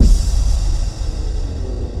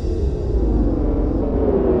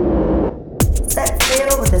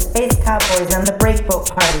Cowboys and the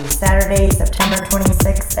Breakboat Party, Saturday, September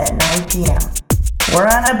 26th at 9 p.m. We're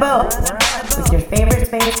on a boat with your favorite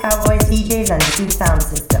Space Cowboys DJs and 2 sound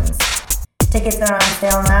systems. Tickets are on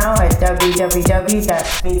sale now at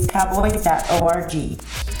www.spacecowboys.org.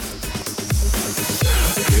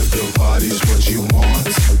 If the party's what you want,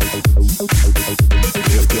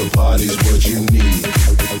 if the party's what you need,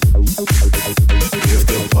 if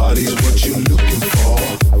the party's what you're looking for,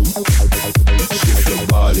 shift your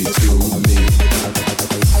body to me.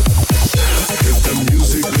 If the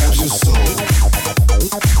music grabs your soul,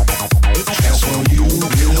 that's when you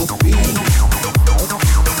will be.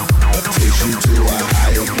 Takes you to a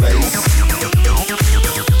higher place.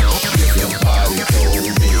 Shift your body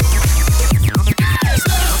to me.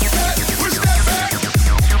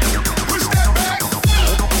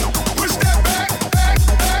 Push that back,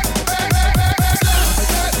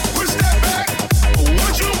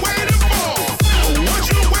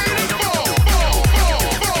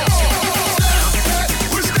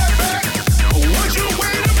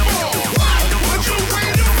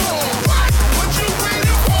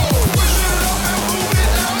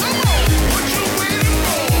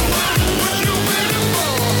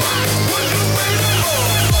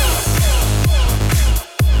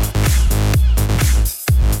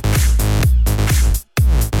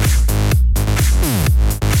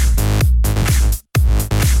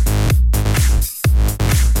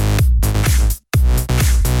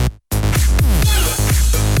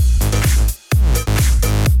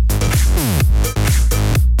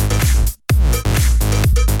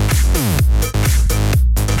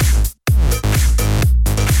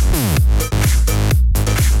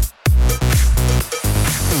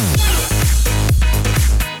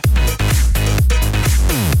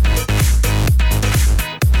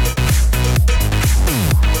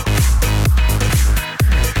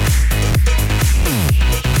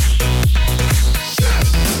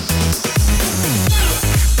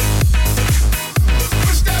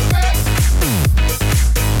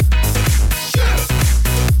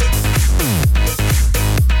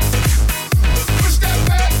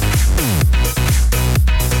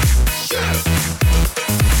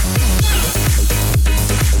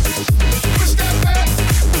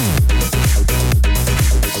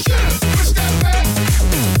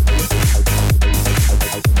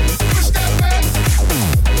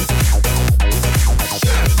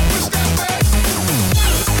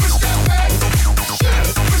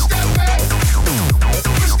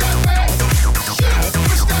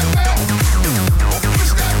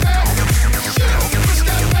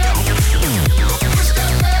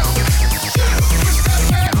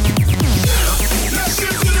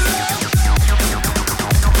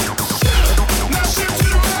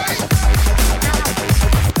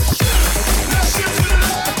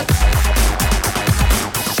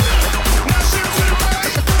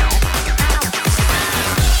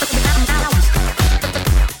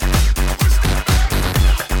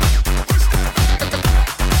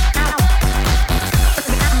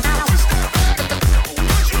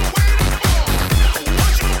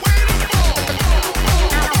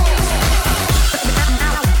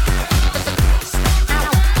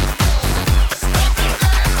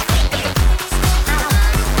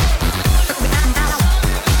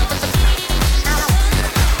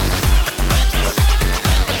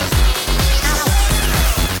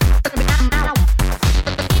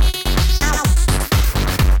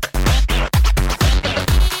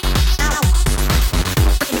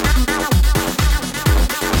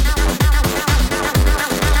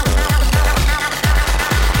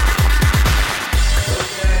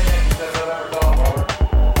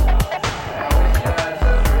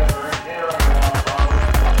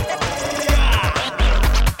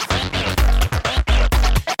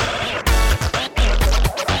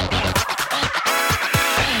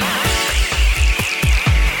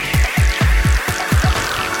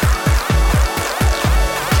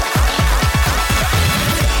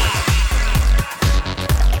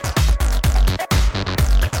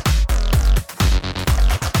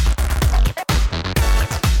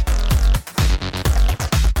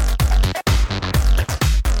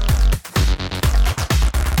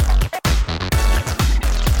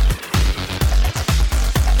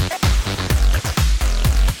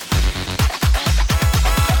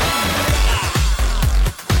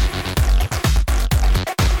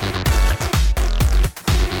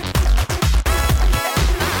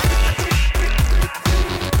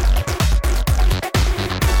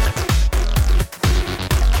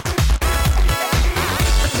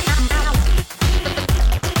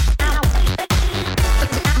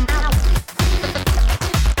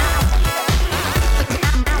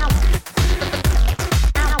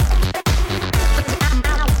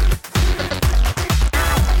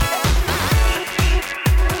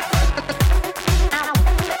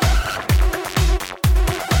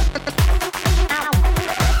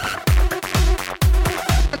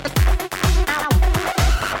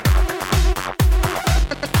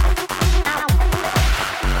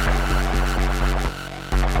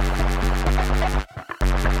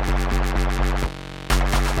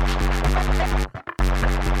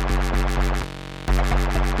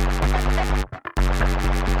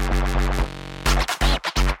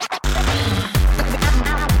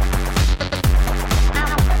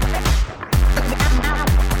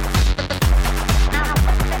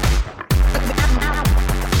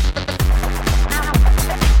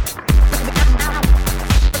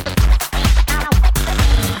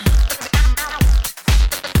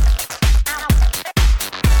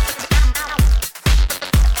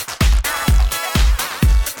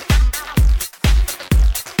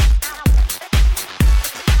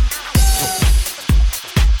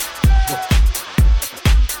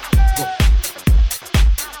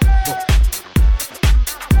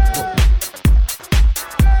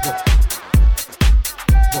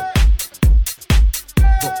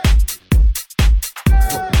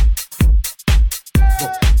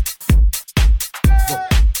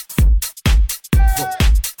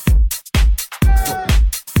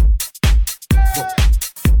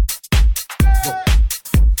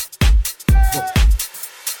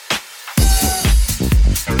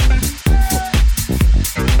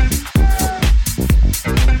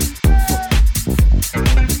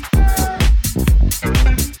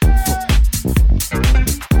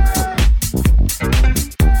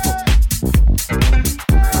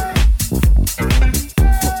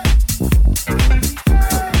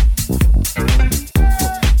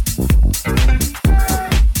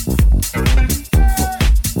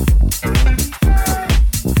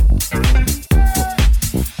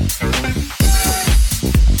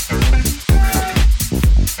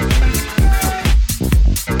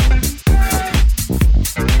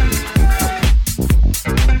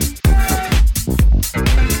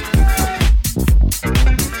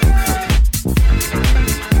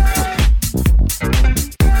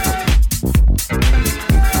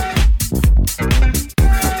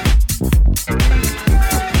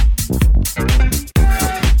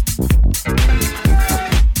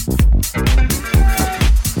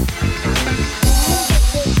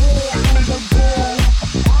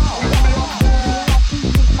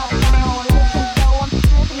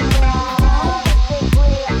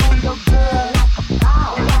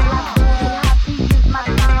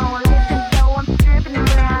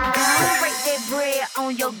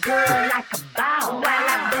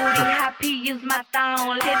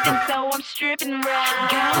 lifting, so I'm stripping right.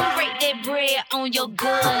 Go break that bread on your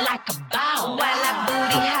good like a bow. While I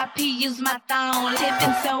booty happy, use my thong.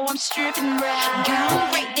 Tipping, so I'm stripping right.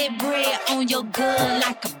 Go break that bread on your good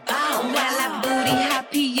like a bow. While I booty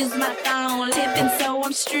happy, use my thong. Tipping, so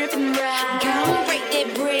I'm stripping right. Go break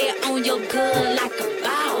that bread on your good like a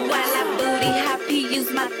bow. While I booty happy,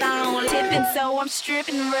 use my thong. Tipping, so I'm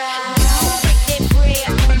stripping right. Go break that bread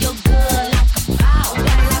on your good like a bow.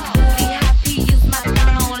 While I booty happy, use my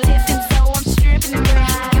thong. Tipping, so I'm stripping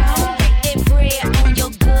right. Go break that bread on your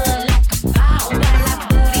good like a bow. While I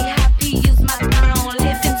booty happy, use my thong.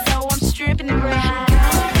 Tipping, so I'm stripping right. Go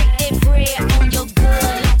break that bread on your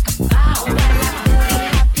good like a bow. While I booty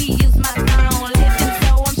happy, use my thong. Tipping, so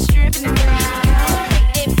I'm stripping right. Go break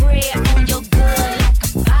that bread on your good like a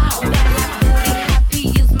bow. While I booty happy,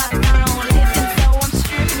 use my thong. Tipping,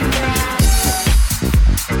 so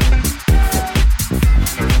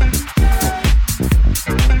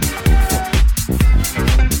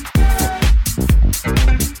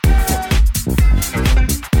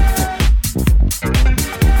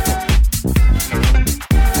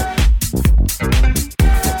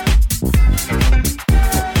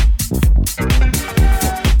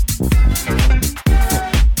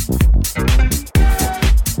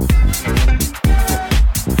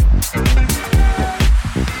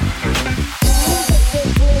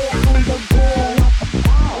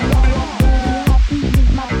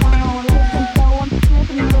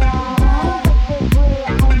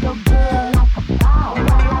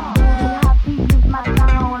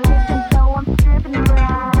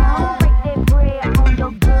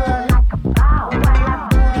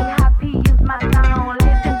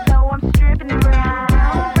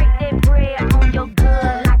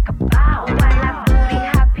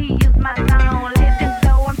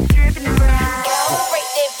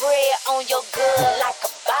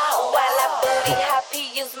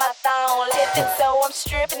I'm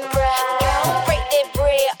stripping right.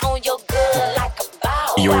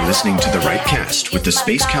 You're listening to the Rightcast with the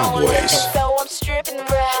Space Cowboys. So I'm stripping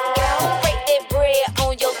right. Go break that bread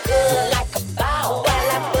on your good like a bow.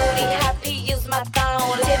 While I booty happy, use my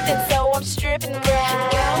thong. Tipping, so I'm stripping right.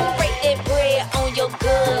 Go break that bread on your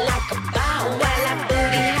good like a bow. While I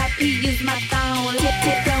booty happy, use my thong.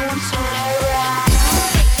 Tipping, so I'm stripping right. Go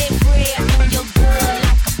break that bread on your good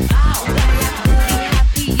like a bow. While I booty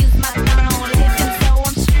happy, use my thong. Tipping, so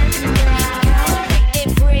I'm stripping right. Go break that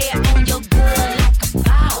bread on your good like a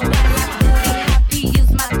bow. While I booty happy,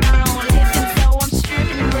 use my thong. Tipping,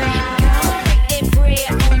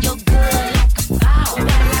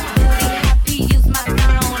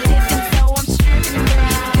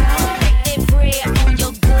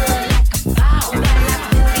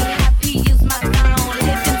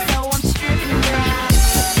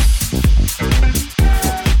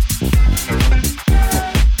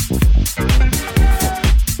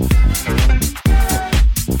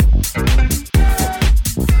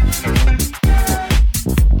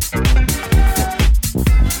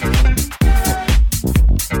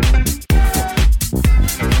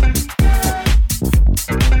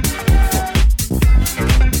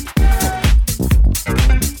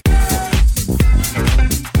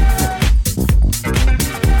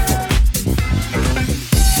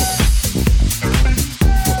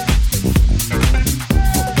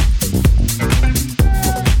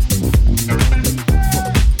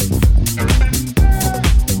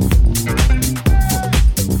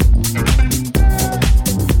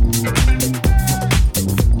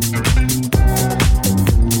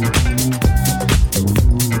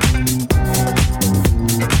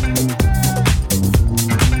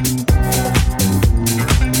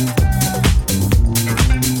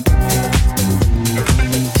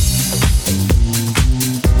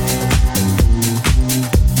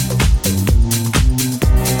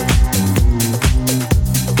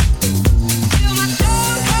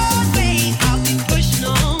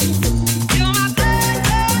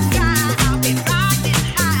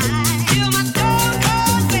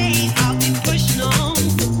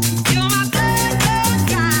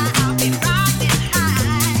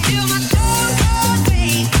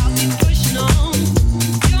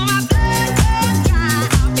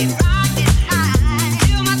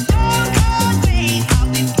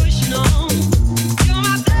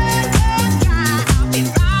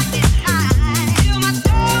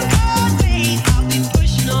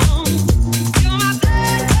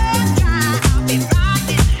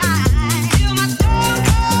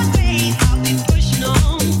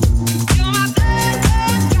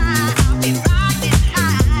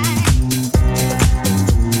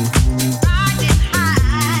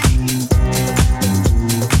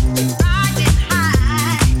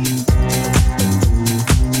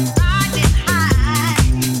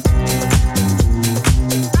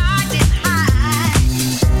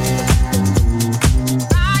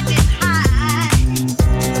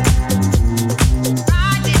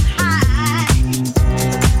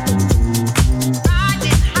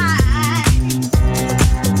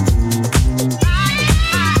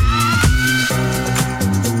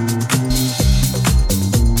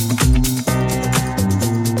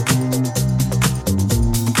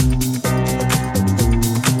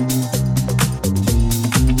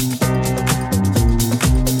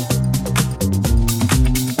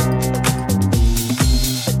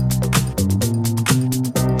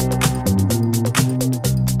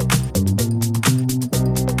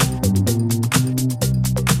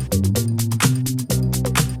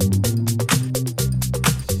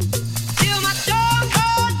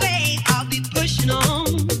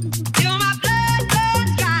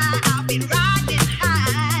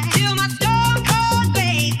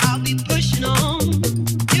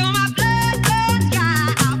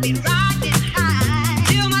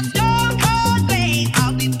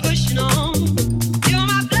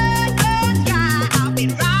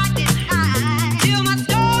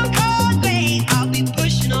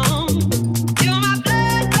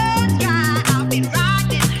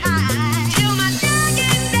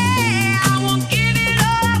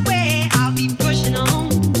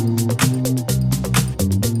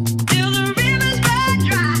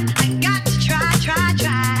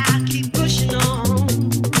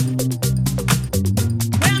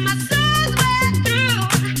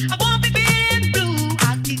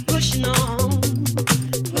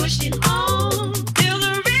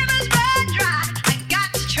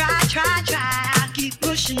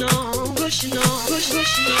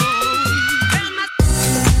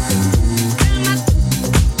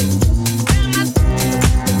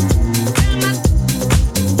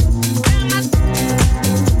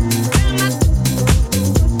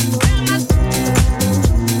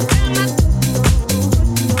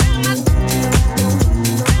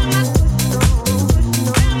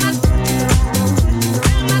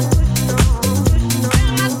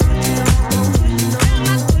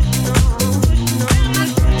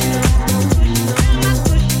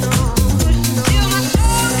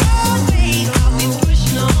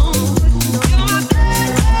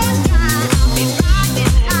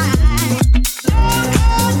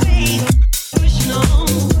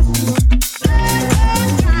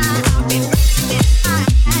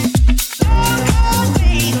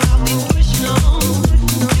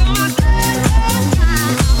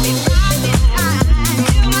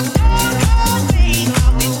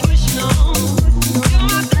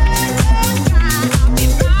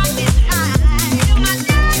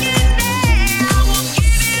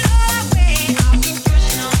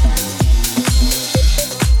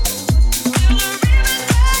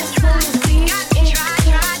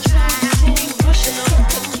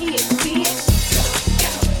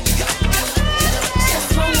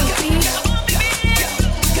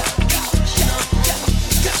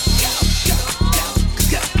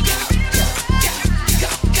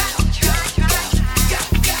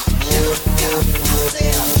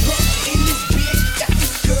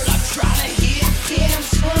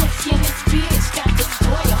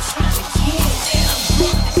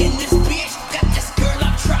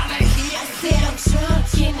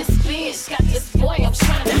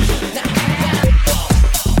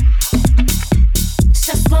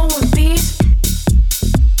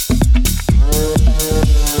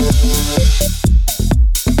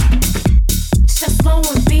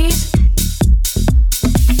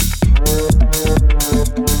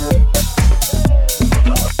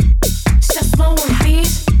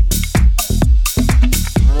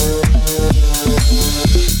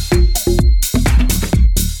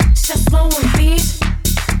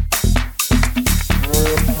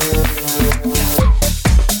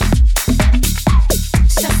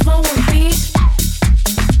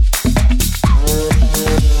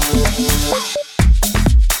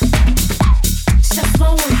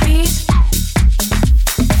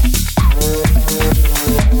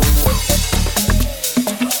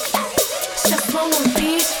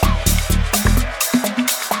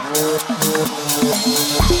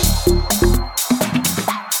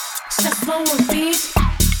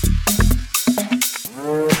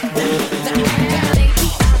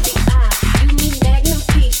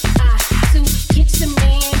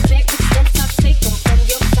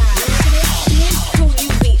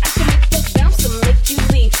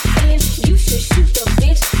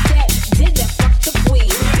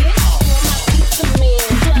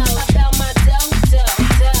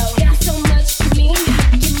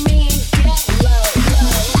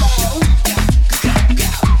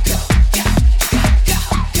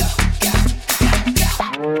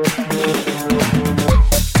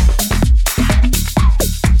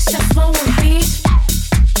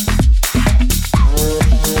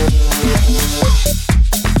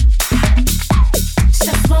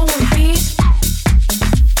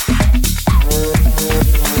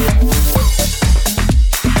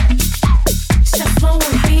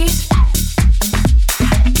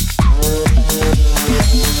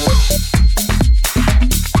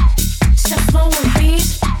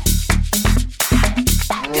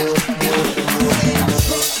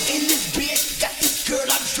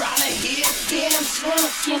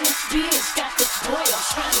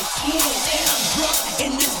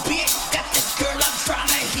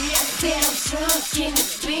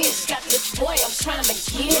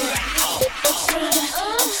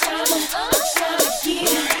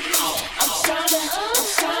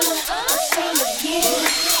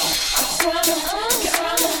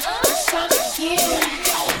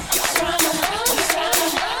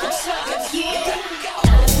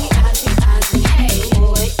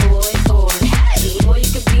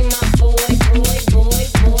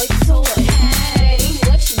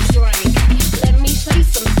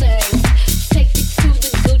 Take you to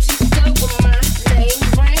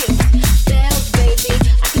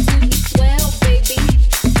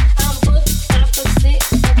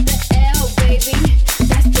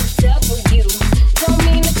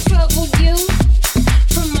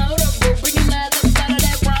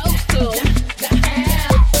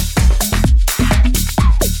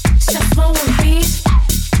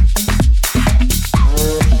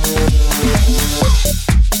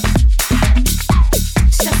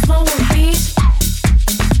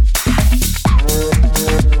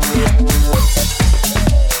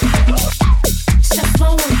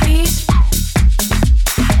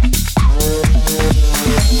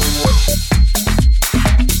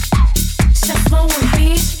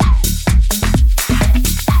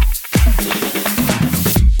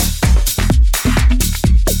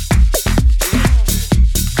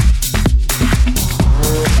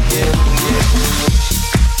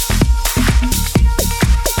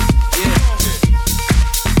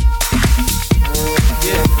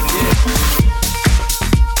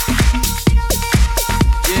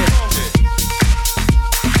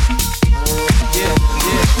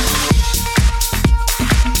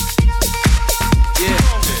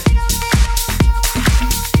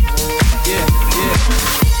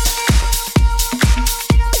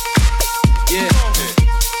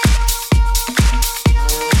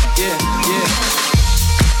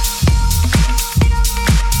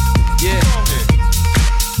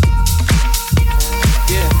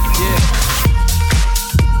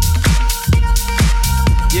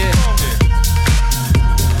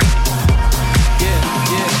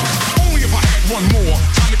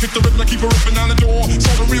kick the rhythm, I keep it ripping down the door. So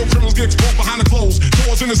the real criminals get exposed behind the clothes.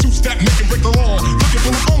 Doors in the suits that make and break the law. Looking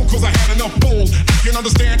for my own cause I had enough balls. I can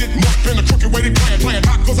understand it, must been a crooked way they playing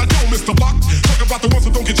hot cause I don't miss the block. Talk about the ones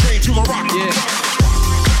who don't get chained to the rock. Yeah.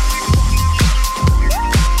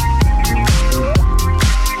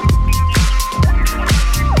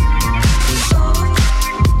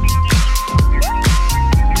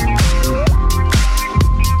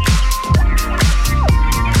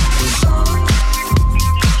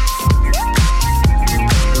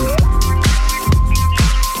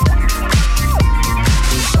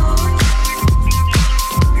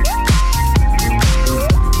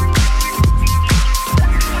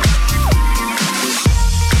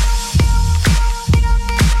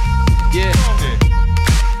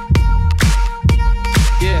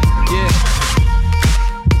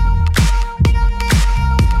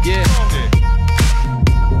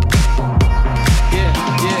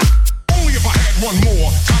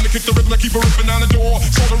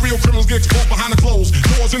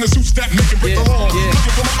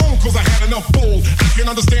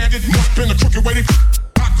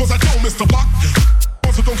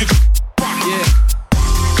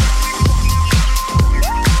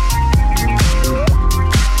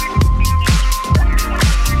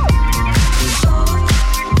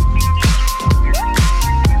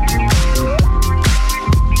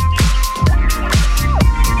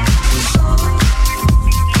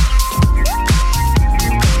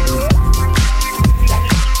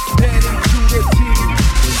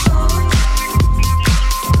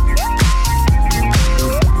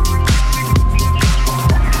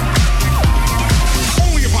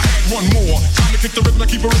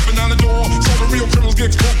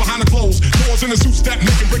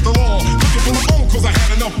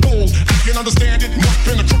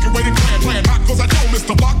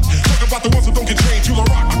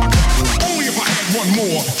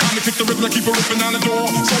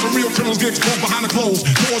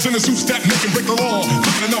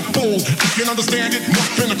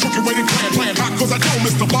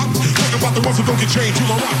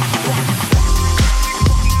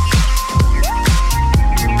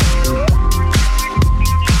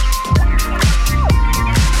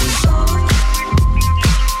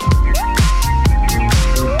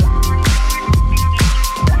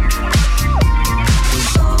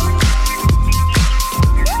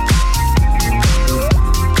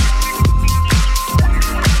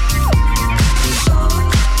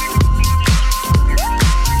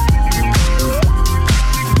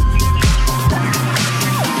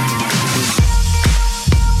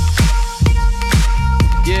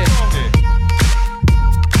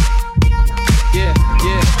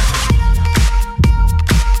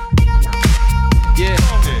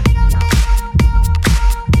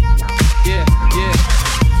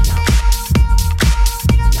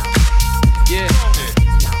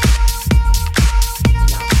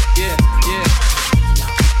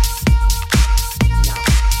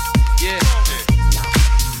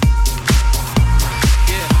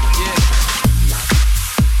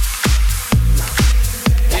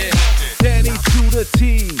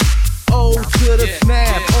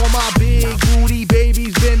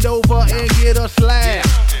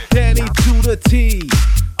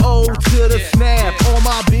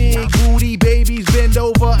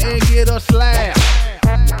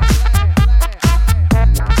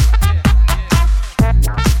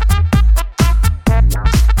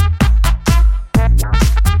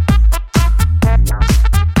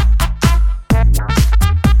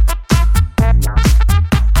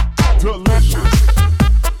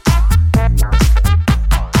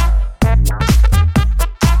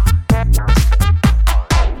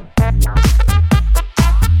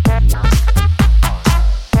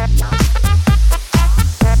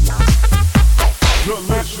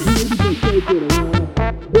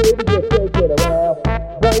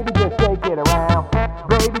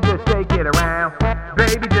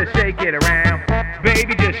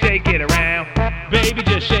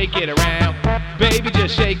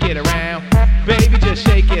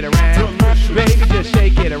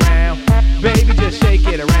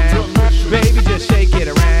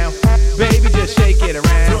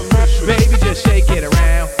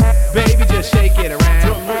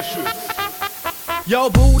 Your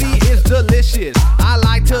booty is delicious. I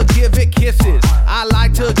like to give it kisses. I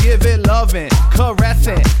like to give it loving,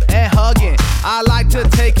 caressing, and hugging. I like to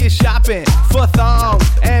take it shopping for thongs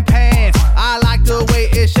and pants. I like the way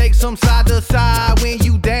it shakes from side to side when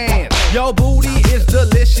you dance. Your booty is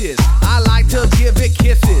delicious. I like to give it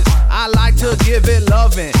kisses. I like to give it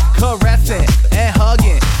loving, caressing, and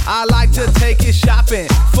hugging. I like to take it shopping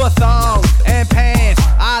for thongs and pants.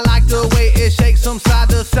 I like the way it shakes from side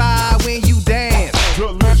to side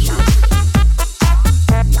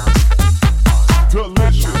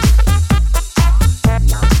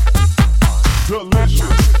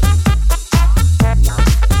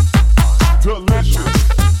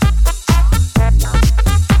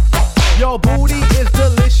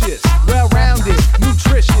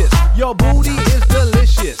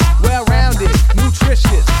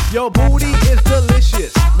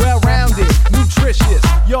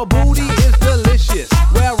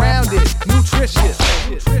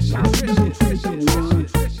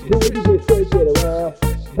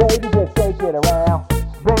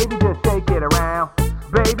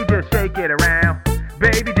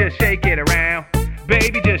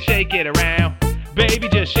Baby,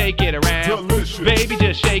 just shake it around. Baby,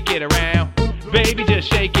 just shake it around. Baby, just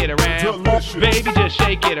shake it around. Baby, just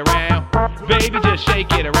shake it around. Baby, just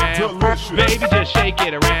shake it around. Baby, just shake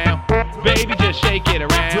it around. Baby, just shake it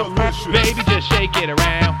around. Baby, just shake it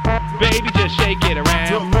around. Baby, just shake it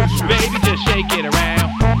around. Baby, just shake it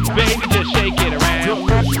around. Baby, just shake it around.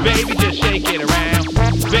 Baby, just shake it around.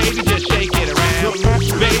 Baby, just shake it around.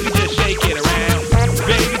 Baby, just shake it around.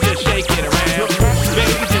 Baby, just shake it around.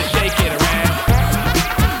 Baby, just shake it around.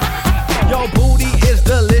 Your booty is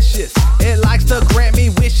delicious. It likes to grant me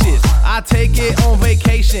wishes. I take it on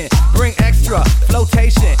vacation. Bring extra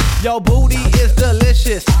flotation. Your booty is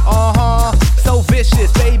delicious. So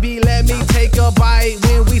vicious. Baby, let me take a bite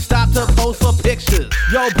when we stop to pose for pictures.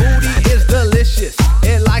 Your booty is delicious.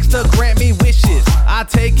 It likes to grant me wishes. I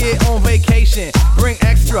take it on vacation. Bring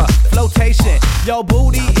extra flotation. Your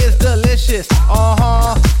booty is delicious.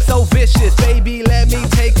 So vicious. Baby, let me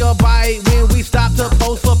take a bite when we stop to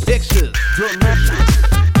pose for pictures. Delicious.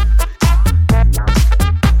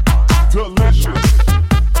 Delicious.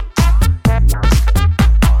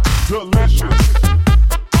 Delicious.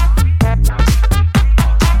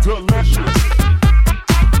 Delicious.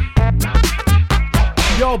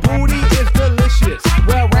 Your booty is delicious,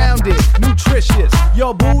 well-rounded, nutritious.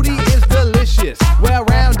 Your booty is delicious,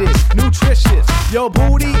 well-rounded, nutritious. Your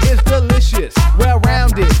booty is delicious,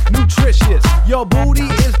 well-rounded, nutritious. Your booty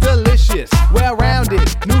is delicious,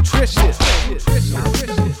 well-rounded, nutritious.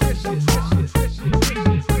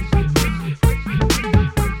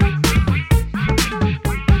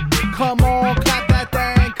 Come on, clap that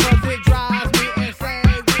thing, 'cause it drives me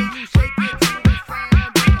insane when you shake it to the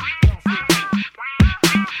sound.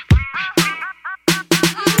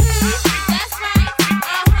 That's right.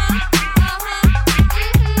 That's right.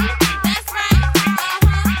 That's right.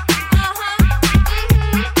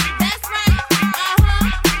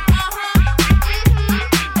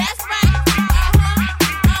 That's right.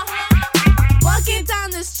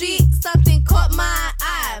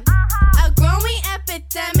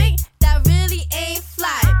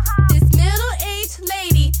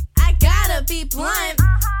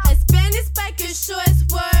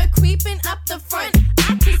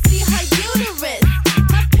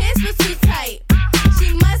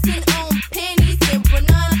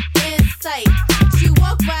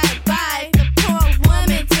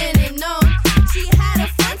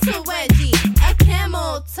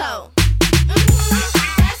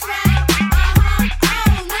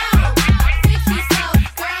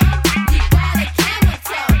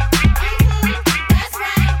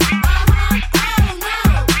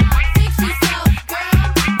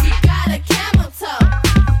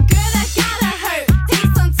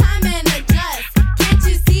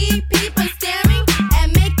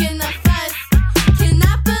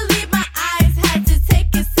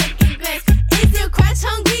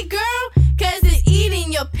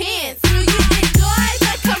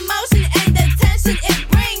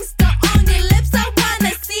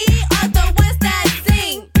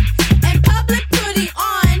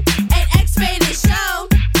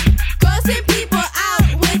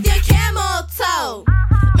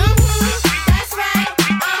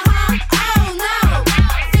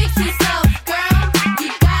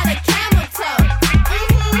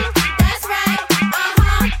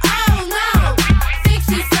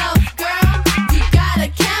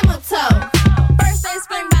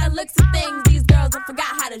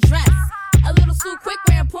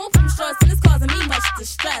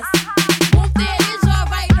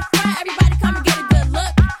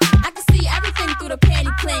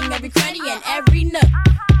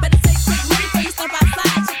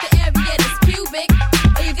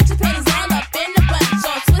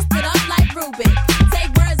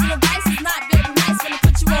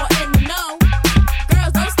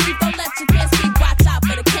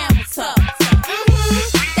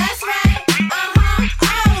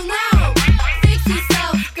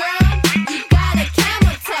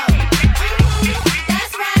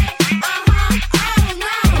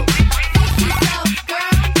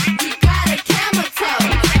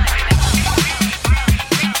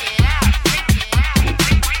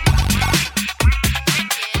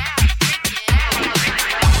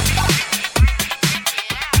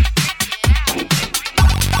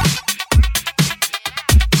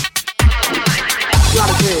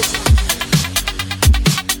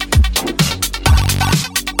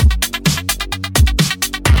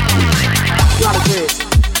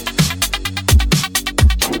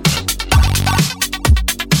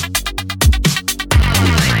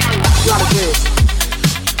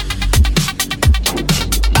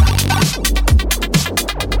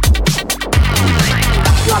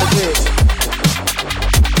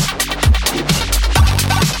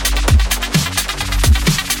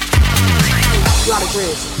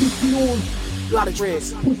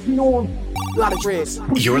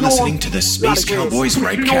 You're listening to the Space Cowboys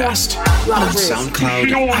Ripecast on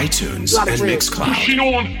SoundCloud, iTunes, and Mixcloud. Pushing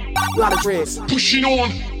on, pushing on,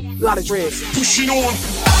 pushing on, pushing on,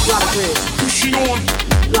 pushing on, pushing on,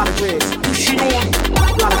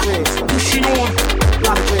 pushing on, pushing on.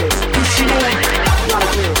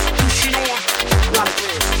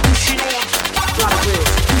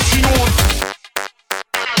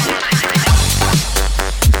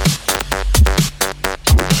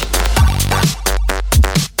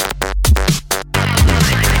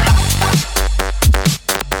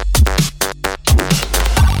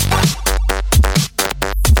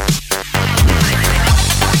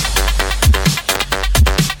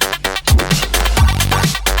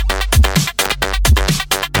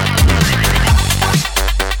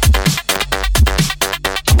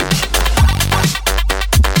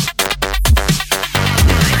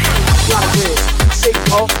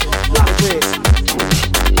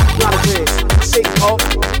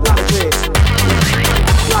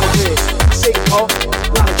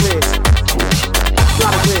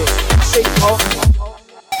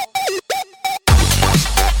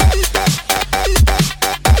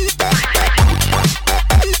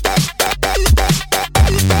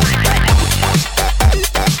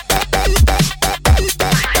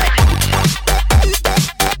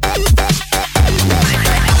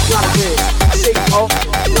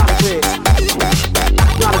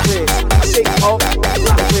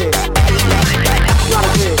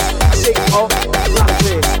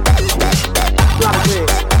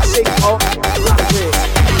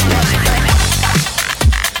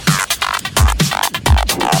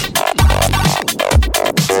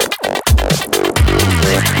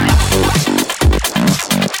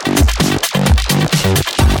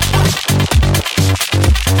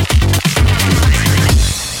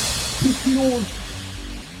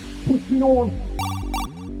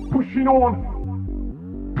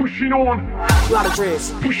 Pushing on, lot of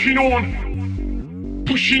dreads. Pushing on, lot of dreads.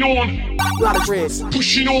 Pushing on, lot of dreads.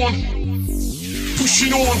 Pushing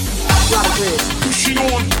on, lot of dreads. Pushing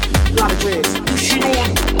on, lot of dreads. Pushing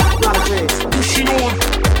on, lot of dreads. Pushing on,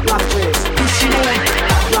 lot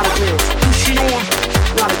of dreads. Pushing on,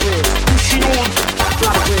 lot of dreads. Pushing on,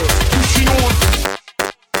 lot of dreads. Pushing on.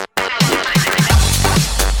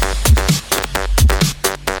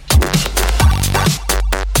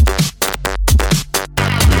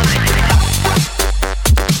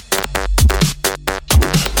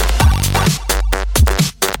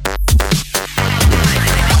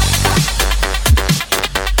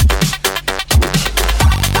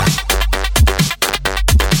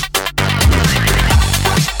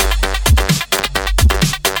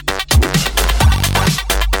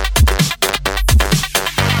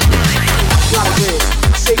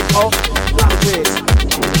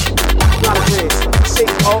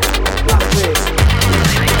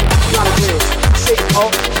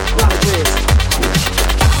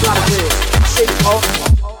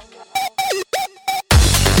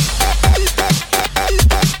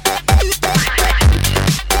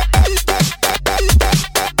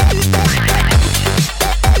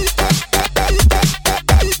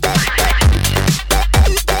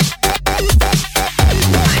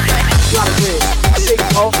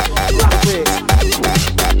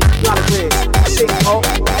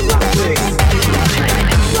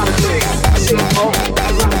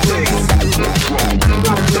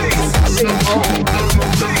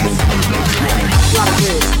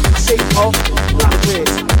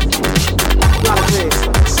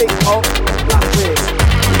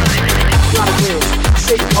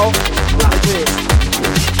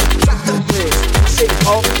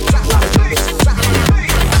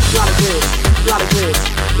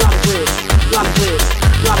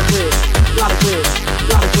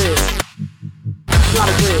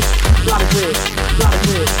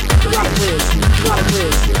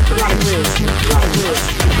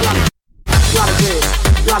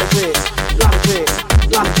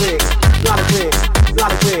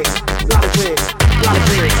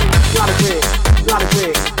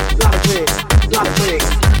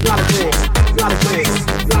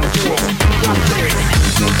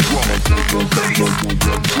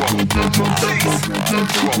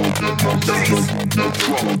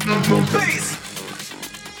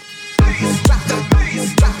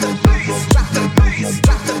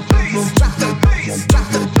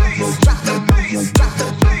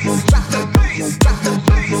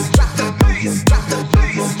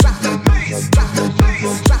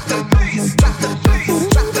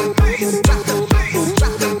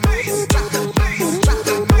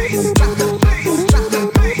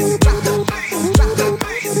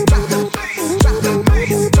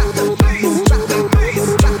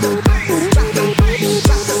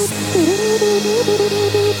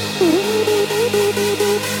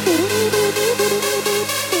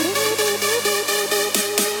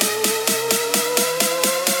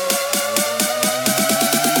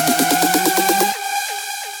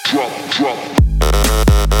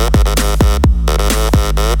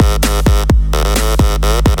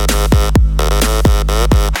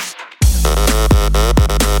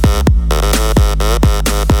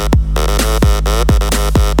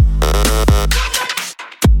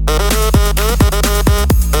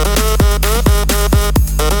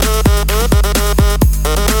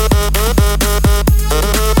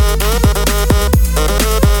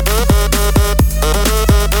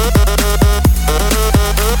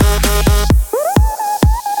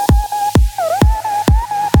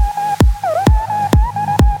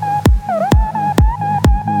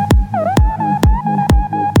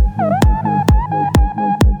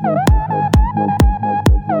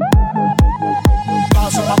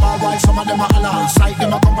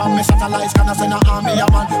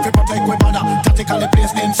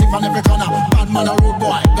 explosive on every corner. Bad man a road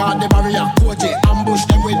boy, guard the barrier. Koji, ambush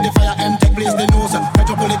them with the fire and take place the nose.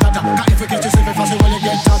 Metropolitata, cause if we catch you safe, if I say when you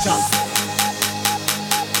get touched.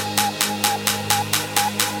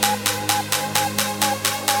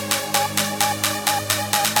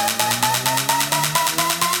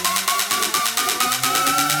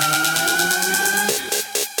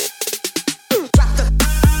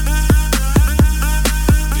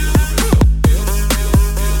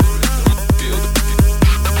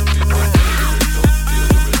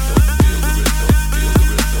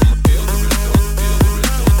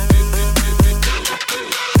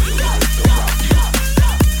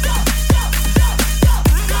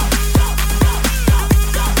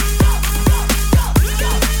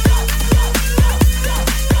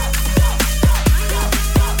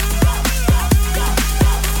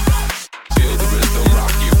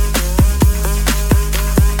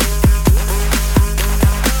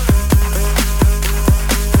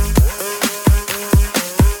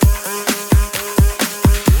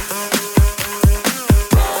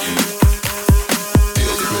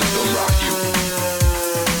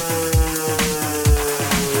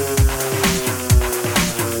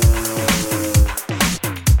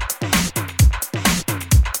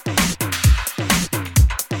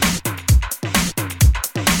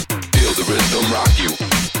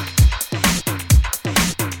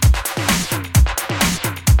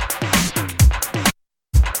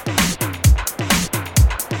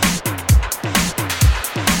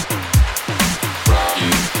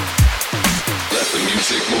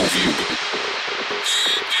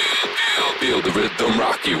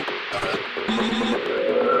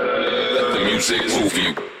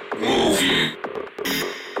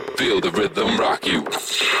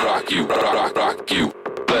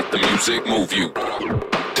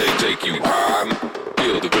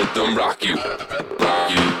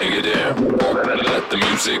 Let the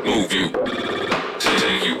music move you.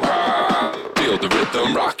 Feel the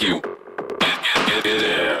rhythm rock you.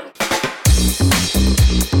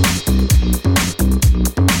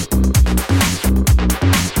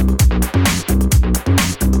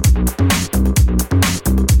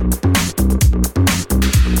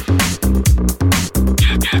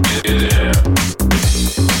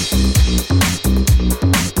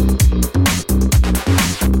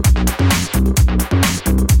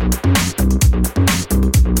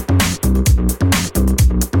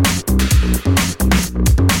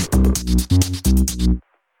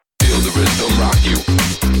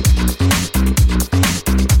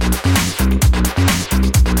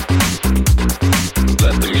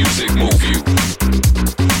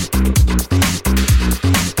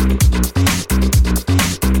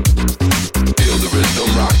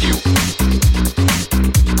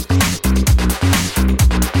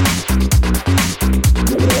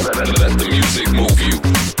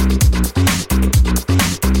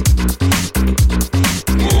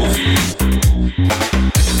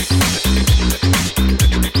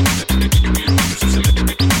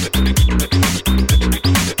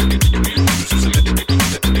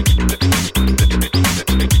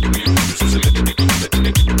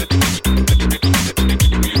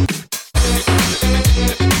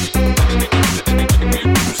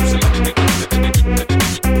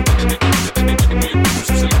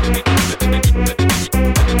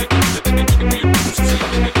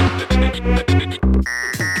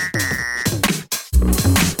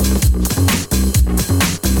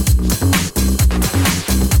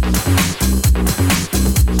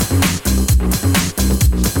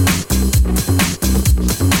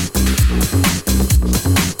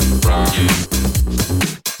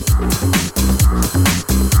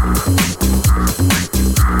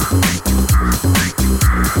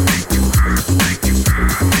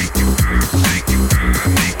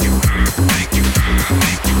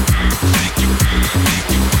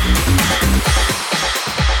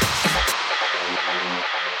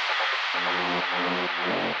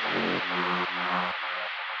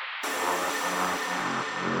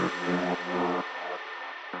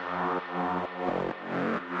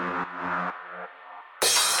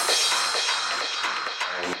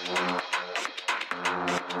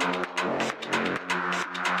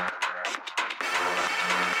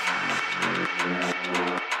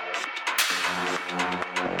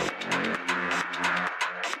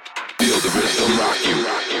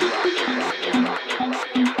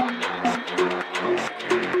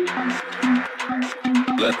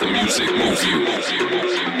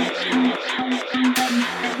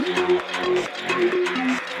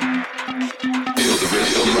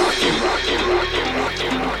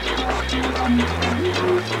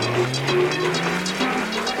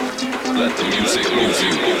 Let the music move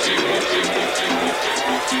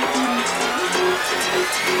you.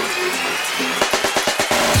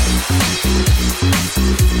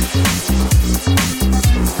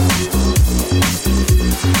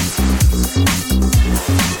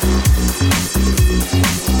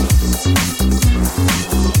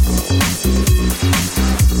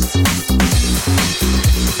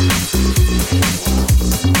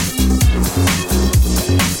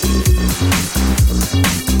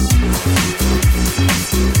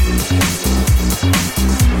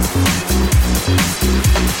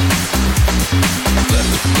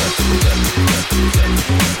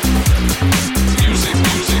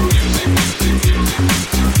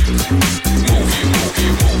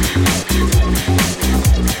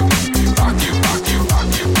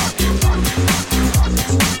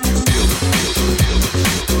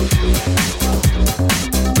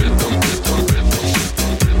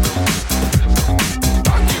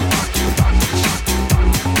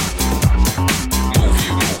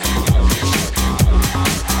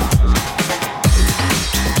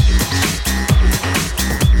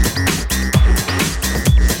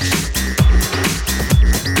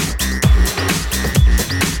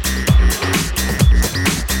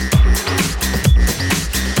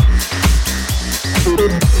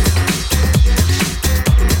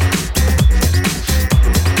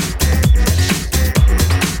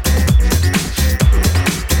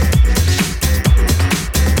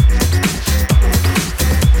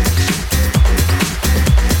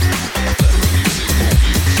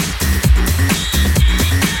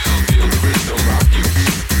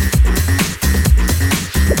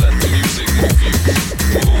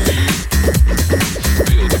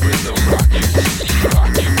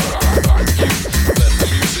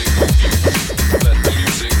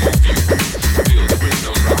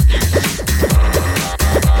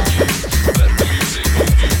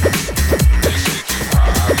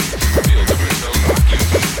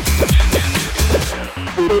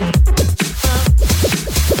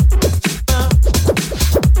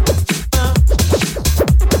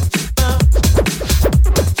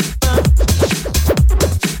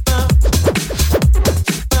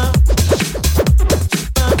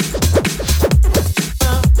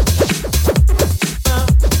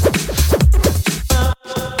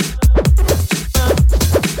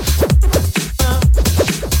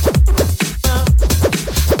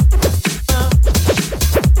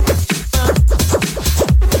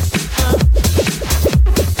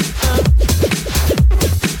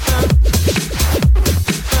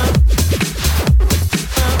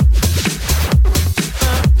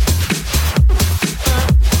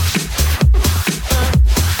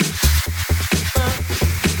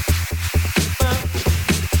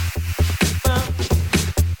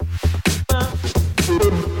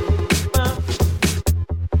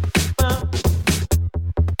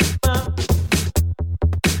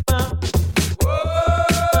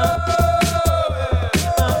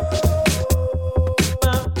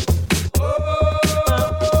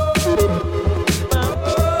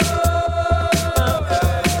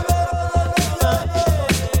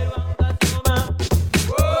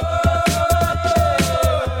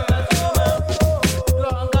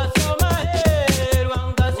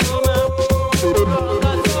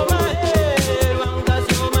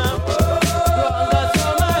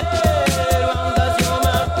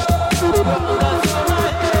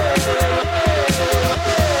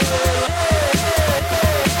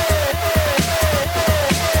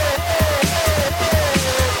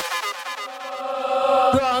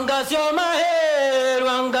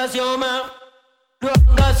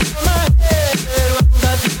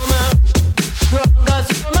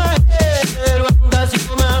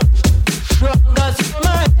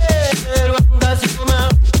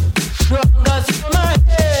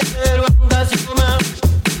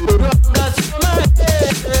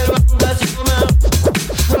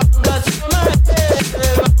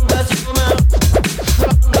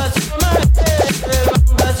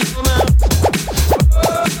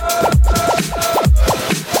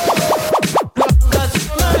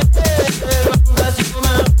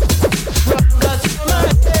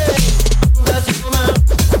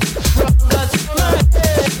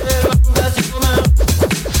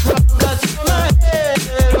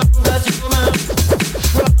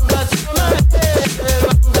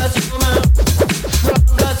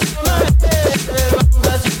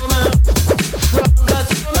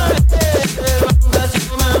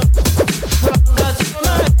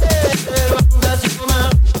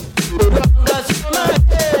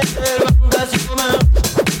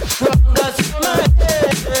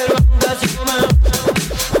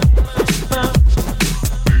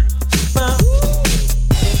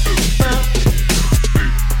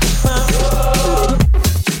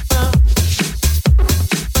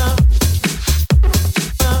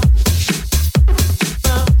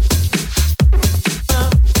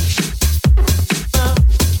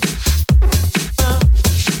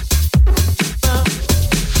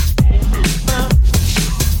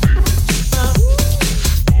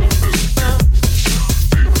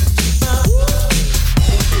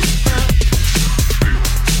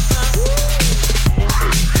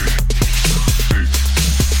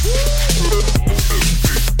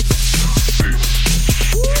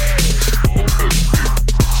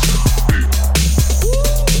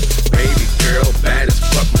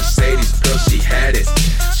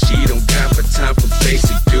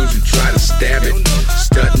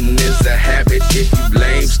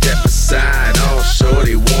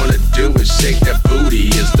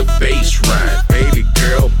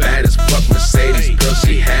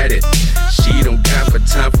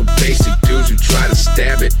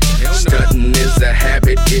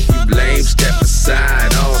 If you blame, step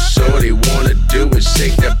aside. All shorty wanna do is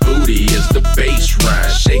shake that booty. Is the bass ride.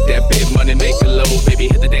 Shake that big money, make it low, baby.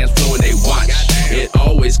 Hit the dance floor and they watch. It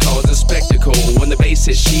always causes spectacle. When the bass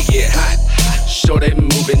hits, she get hot. Shorty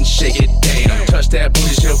moving, shake it down. Touch that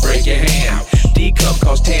booty, she'll break your hand. D cup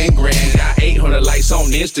cost 10 grand. Got 800 likes on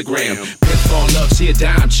Instagram. Pimp fall love, she a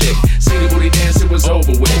dime chick. See the booty dance, it was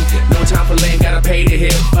over with. No time for lame, gotta pay to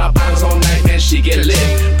hit. Pop bottles all night, man, she get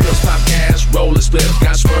lit. Pills, pop gas, roll a split.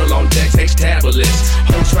 Got swirl on decks, X tablets.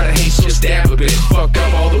 Hoes try to hate, she'll stab a bit. Fucked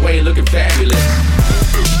up all the way, looking fabulous.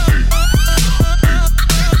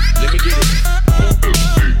 Let me get it.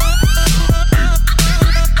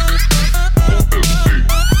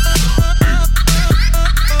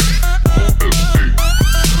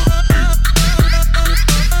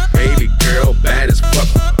 Baby girl, bad as fuck.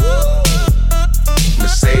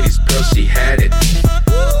 Mercedes girl, she had it.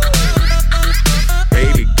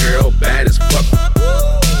 Baby girl, bad as fuck.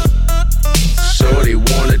 Shorty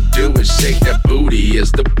wanna do is shake that booty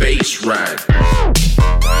as the bass ride.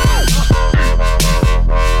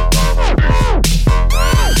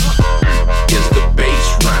 Is the bass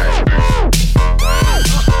ride.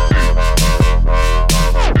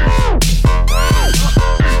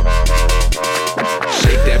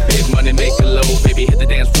 Shake that big money, make it low, baby. Hit the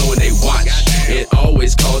dance floor and they watch. It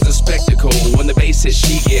always causes spectacle. When the bass hits,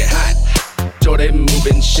 she get hot. Jordan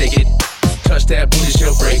moving, shake it. Touch that booty,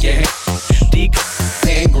 she'll break your hand. D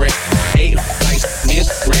 10 grand, 8 likes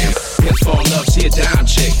Instagram. Pimps fall love, she a dime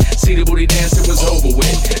chick. See the booty dance, it was over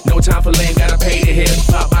with. No time for lame, gotta pay to hit.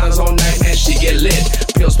 Pop bottles all night, man, she get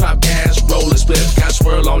lit. Pills, pop gas, roll a split. Got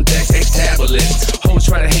swirl on decks, X tablets. Hoes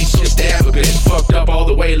try to hate, she'll stab a bit. Fucked up all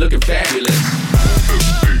the way, looking fabulous.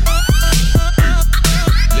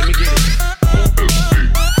 Let me get it.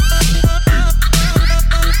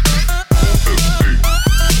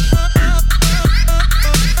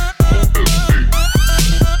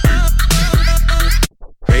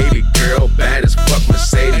 Baby girl, bad as fuck.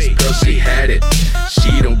 Mercedes girl, she had it.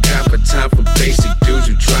 She don't got for time for basic dudes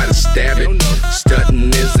who try to stab it. Stunting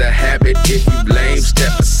is a habit. If you lame,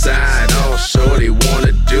 step aside. All shorty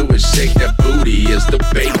wanna do is shake that booty as the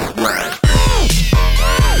bass ride.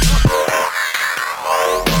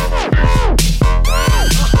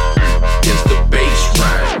 Is the bass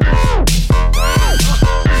ride.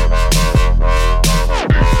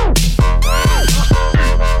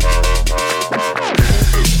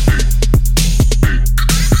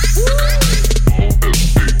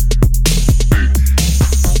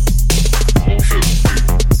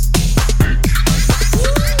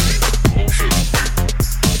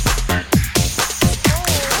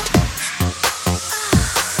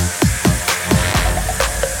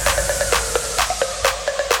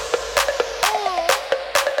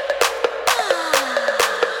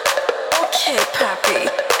 Okay, Papi,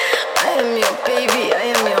 I am your baby. I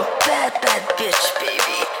am your bad, bad bitch,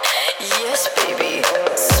 baby. Yes, baby.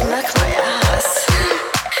 Smack my ass.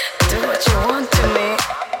 Do what you want to me.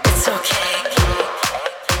 It's okay.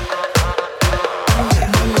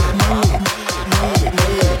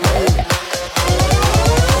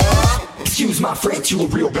 Excuse my French, you a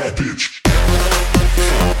real bad bitch.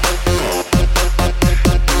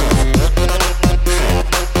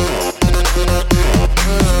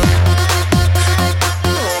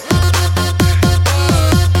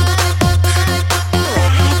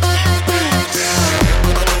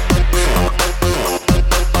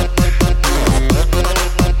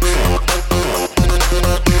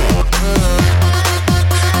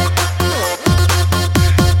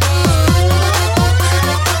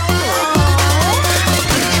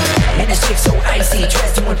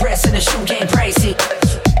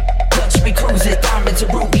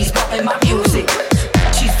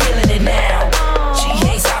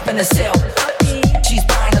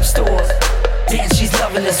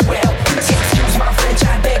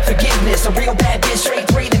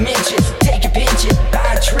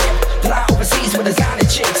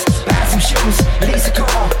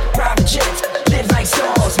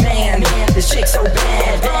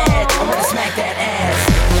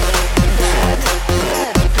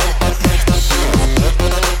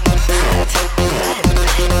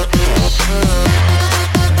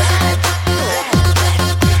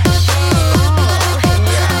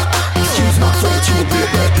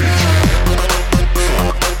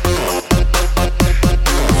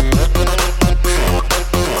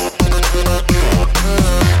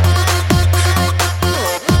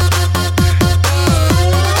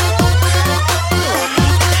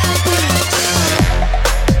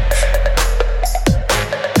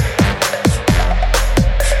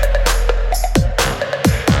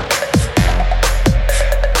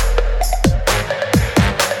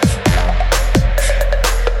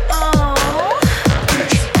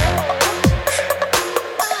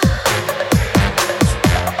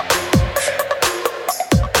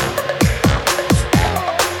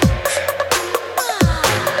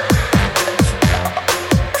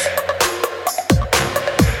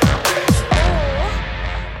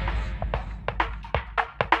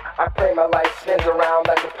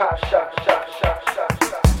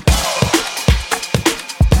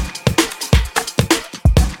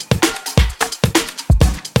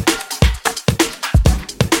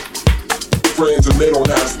 friends and they don't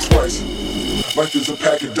ask twice. Life is a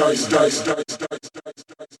pack of dice, dice, dice, dice, dice,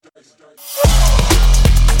 dice, dice, dice.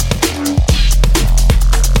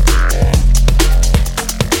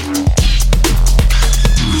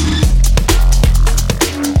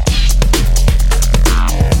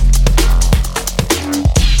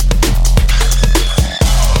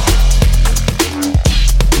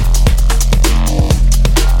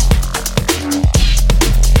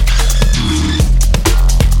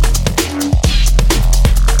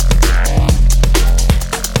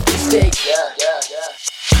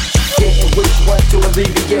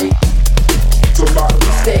 alleviate to my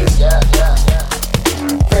mistakes.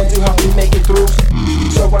 Friends who help me make it through.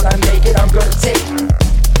 So when I make it, I'm gonna take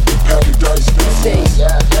paradise mistakes.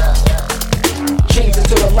 Changes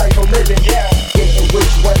to the life I'm living. Getting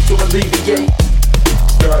which one to alleviate.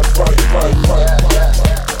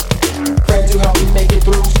 Friends who help me make it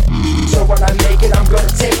through. So when I make it, I'm gonna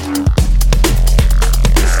take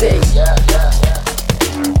mistakes.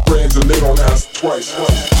 Friends and they don't ask twice.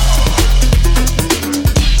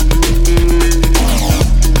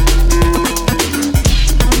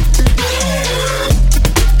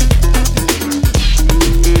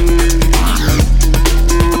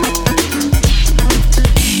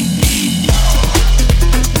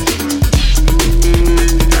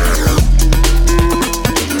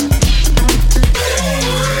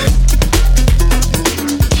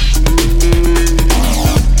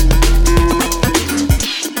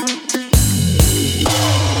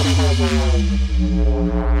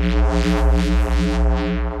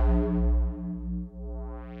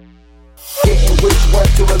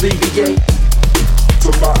 Alleviate to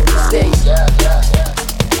my mistakes.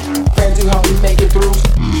 Friends who help me make it through.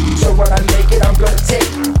 So when I make it, I'm gonna take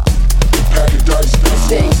paradise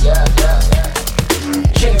mistakes.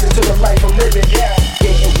 Changes to the life I'm living.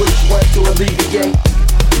 Getting which one to alleviate.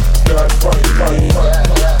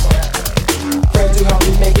 Friends who help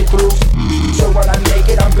me make it through. So when I make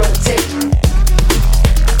it, I'm gonna take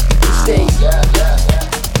mistakes.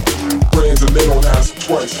 Friends and they don't ask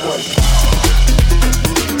twice.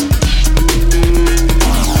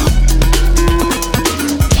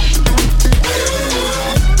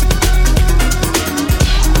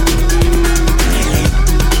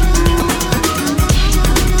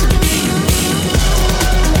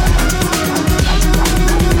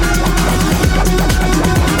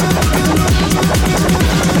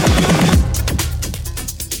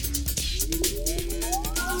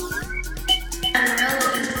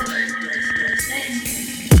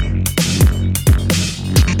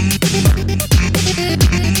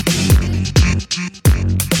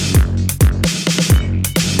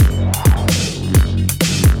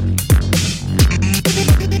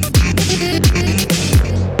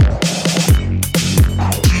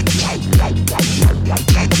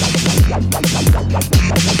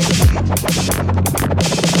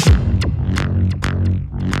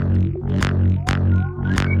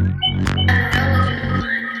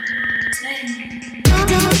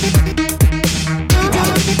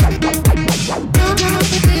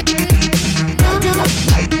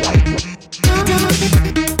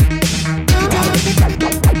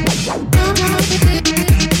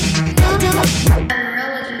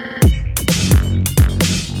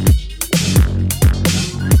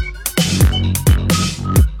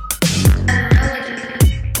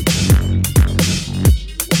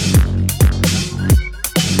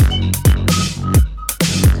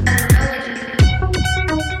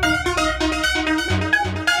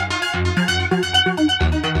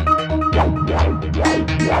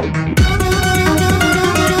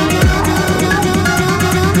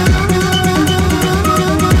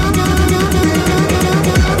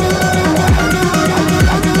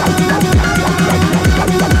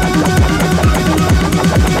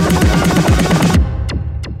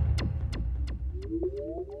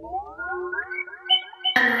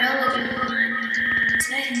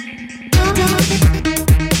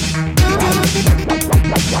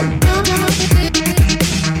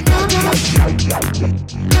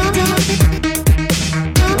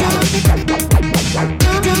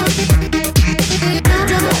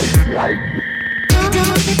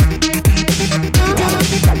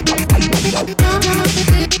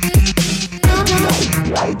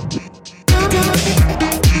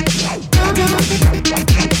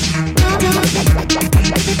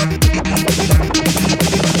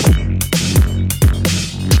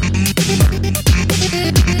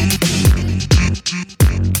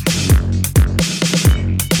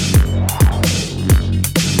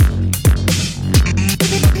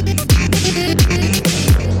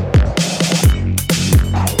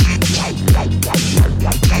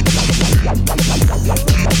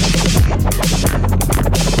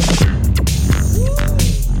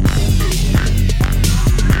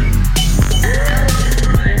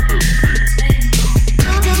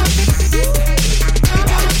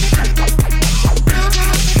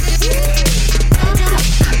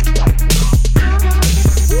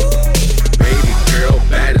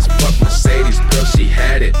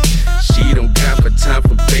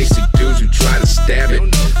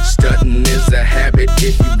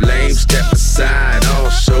 If you blame, step aside. All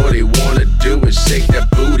shorty wanna do is shake that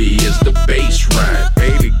booty. Is the bass ride?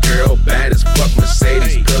 Baby girl, bad as fuck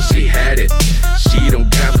Mercedes, girl, she had it. She don't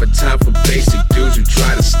got for time for basic dudes who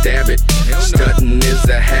try to stab it. Stunting is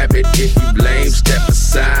a habit. If you blame, step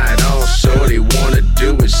aside. All shorty wanna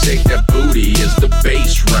do is shake that booty. Is the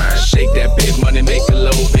bass ride? Shake that big money, make it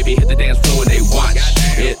low, baby. Hit the dance floor and they watch.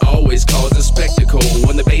 It always causes spectacle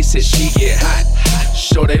when the bass hits. She get hot.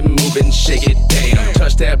 Show that move and shake it down.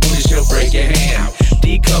 Touch that booty, she'll break your hand.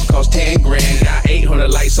 D cup cost 10 grand. Got 800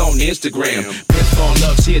 likes on Instagram. Prince fall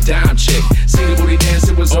love, she a dime chick. See the booty dance,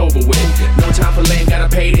 it was over with. No time for lame, gotta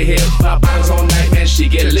pay to hit. Pop bottles all night, man, she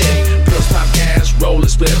get lit. Pills, pop gas, roll a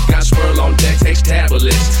split. Got swirl on deck, takes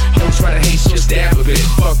tablets. Hoes try to hate, she just dab a bit.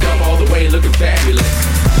 Fucked up all the way, looking fabulous.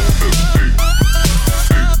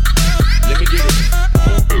 Let me get it.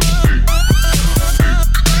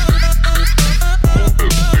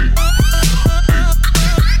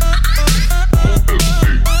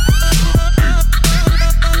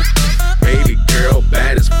 Baby girl,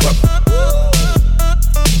 bad as fuck.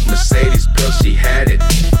 Mercedes girl, she had it.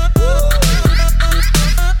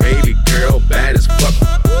 Baby girl, bad as fuck.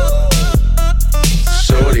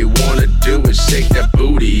 Shorty wanna do is shake that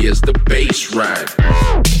booty. Is the bass ride?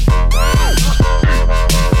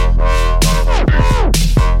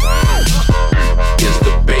 Is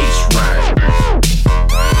the bass ride?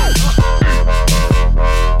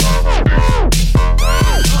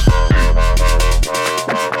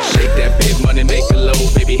 Shake that big money, make it low,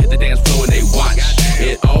 baby. Hit the dance floor and they watch.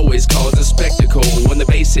 It always causes spectacle when the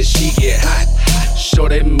bass hits. She get hot. Show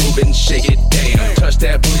that move and shake it down. Touch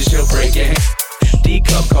that booty, she'll break your hand. D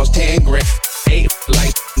cup cost 10 grand. 8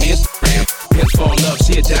 likes on Instagram. Pins fall love,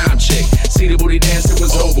 she a dime chick. See the booty dance, it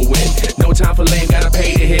was over with. No time for lame, gotta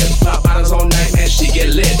pay to hit. Pop bottles all night, man, she get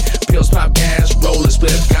lit. Pills, pop gas, roll a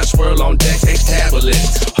split. Got swirl on deck, takes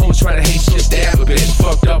tablets. Hoes try to hate, she just dab a bit.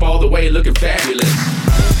 Fucked up all the way, looking fabulous.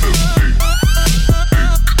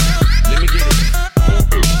 Let me get it.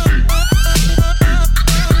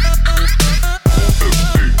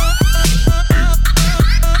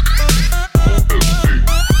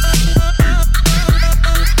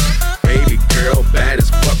 Baby girl, bad as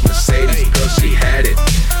fuck Mercedes, girl, she had it.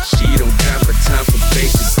 She don't got for time for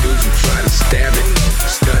basic dudes who try to stab it.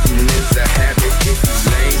 Stunting is a habit. If you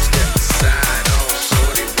lame, step aside. All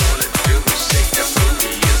shorty wanna do is shake that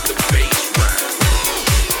booty. Is the bass ride?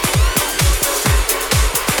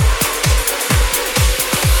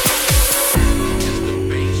 Is the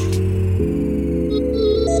bass ride?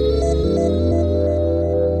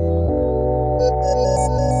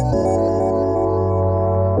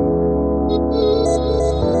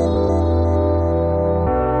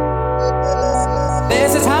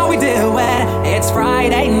 This is how we do it. It's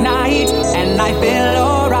Friday night and I feel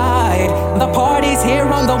alright. The party's here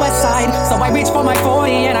on the west side, so I reach for my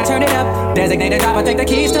 40 and I turn it up. Designated driver, take the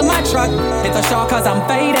keys to my truck. Hit the shore cause I'm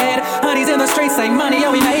faded. Honey's in the streets, say money,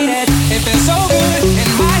 oh we made it. It feels so good in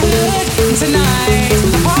my hood tonight.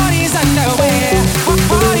 The party's underway,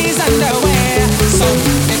 party's underway. So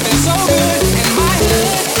it feels so good in my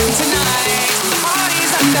hood tonight. The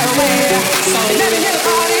party's underway. So let me hear the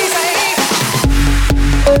party say.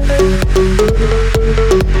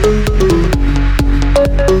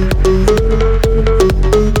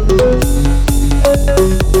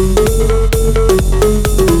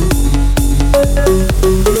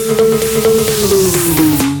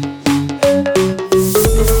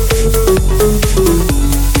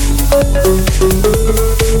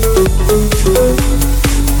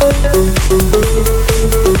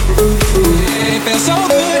 It feels so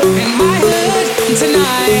good in my hood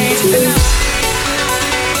tonight.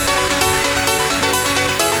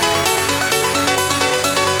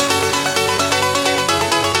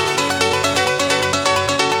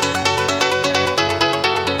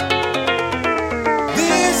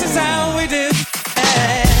 This is how we do it.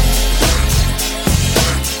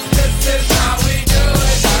 This is how we do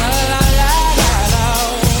it. La la la la la.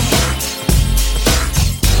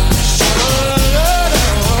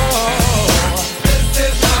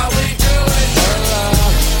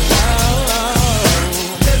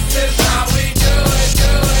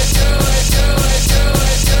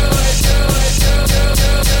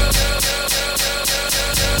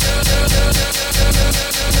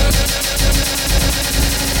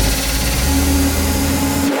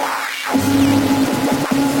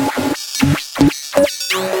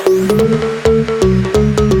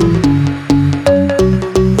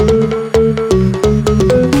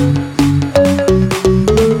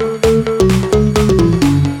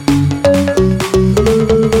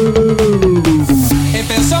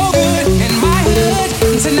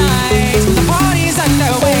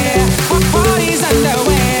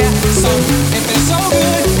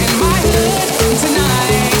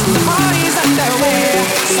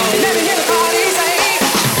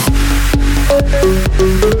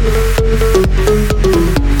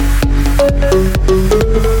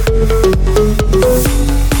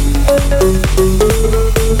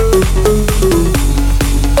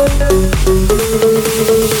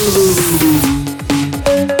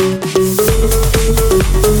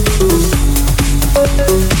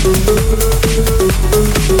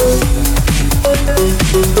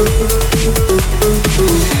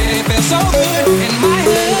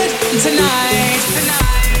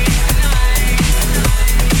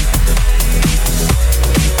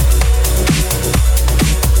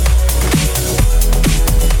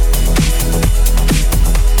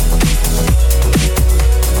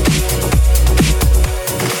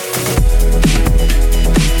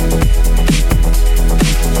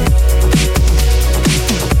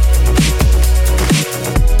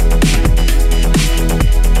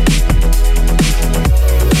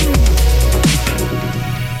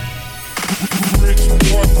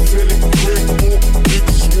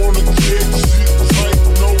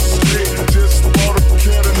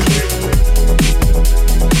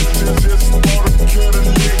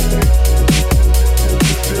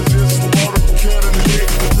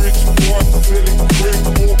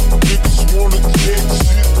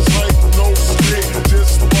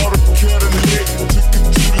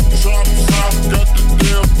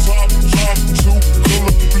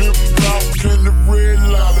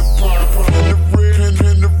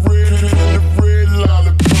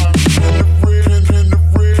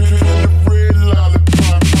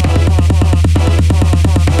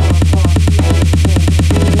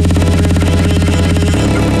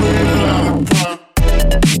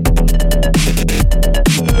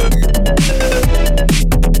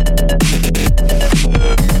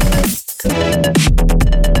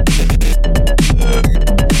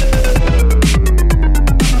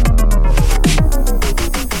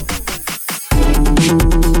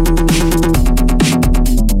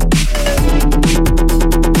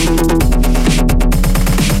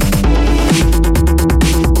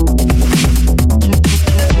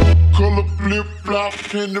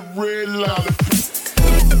 in the red lollipop.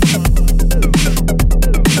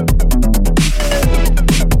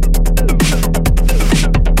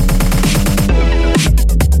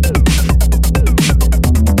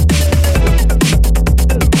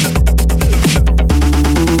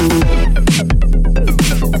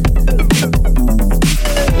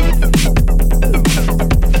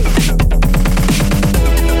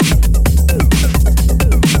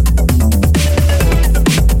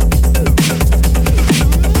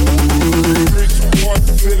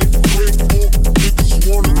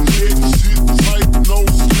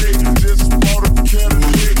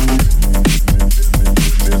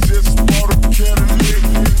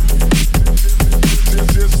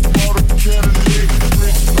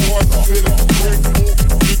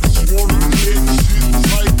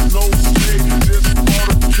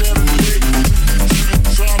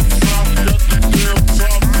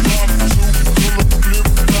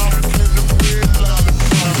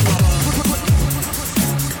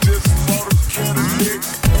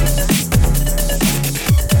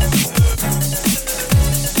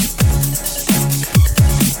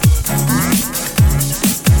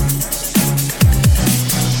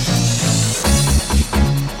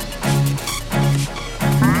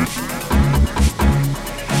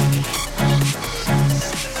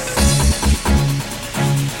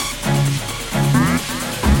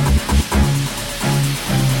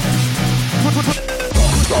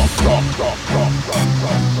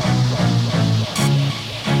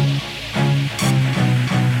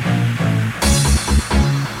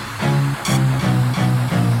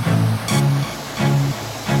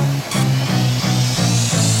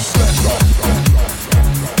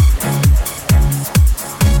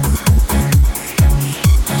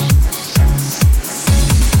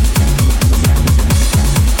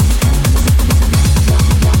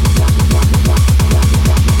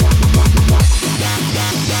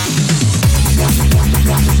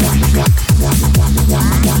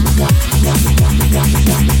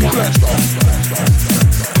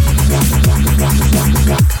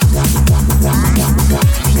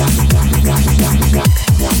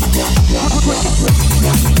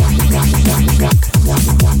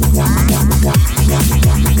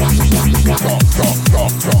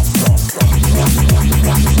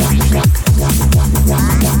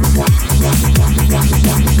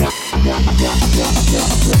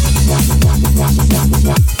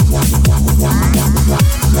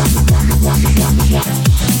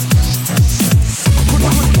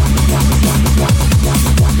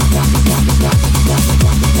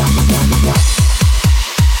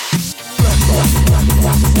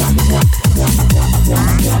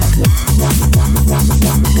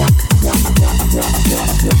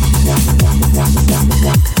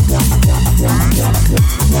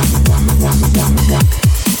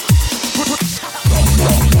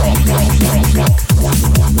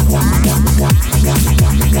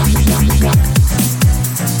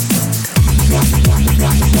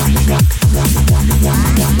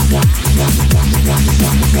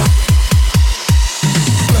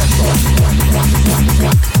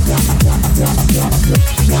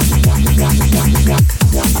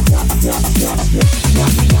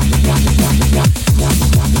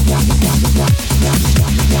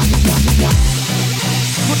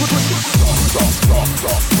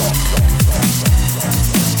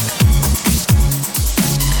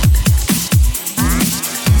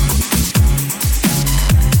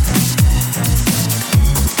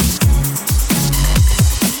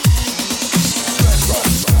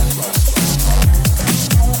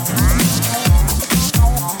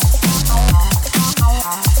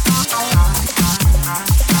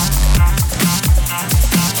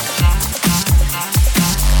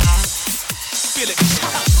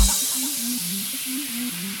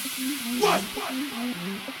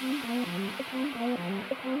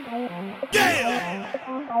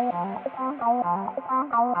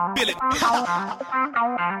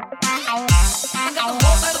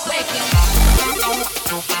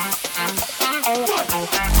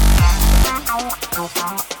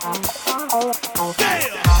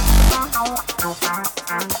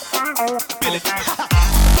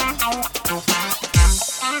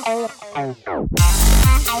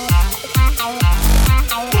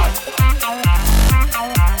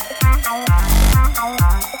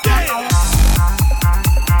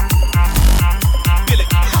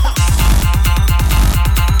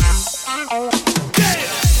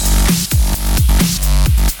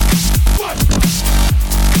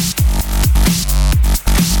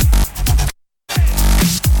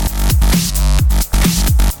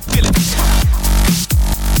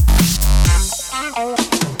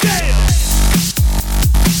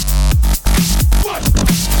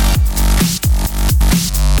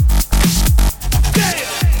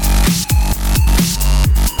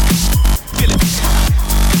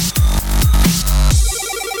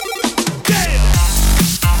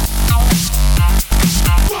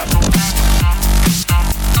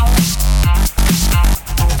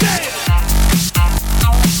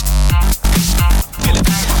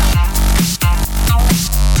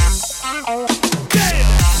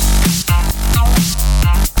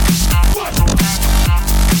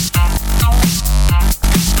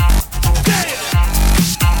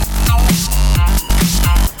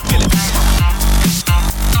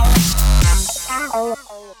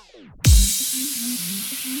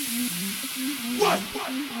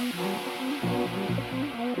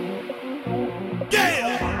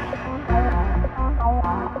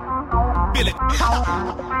 Feel it.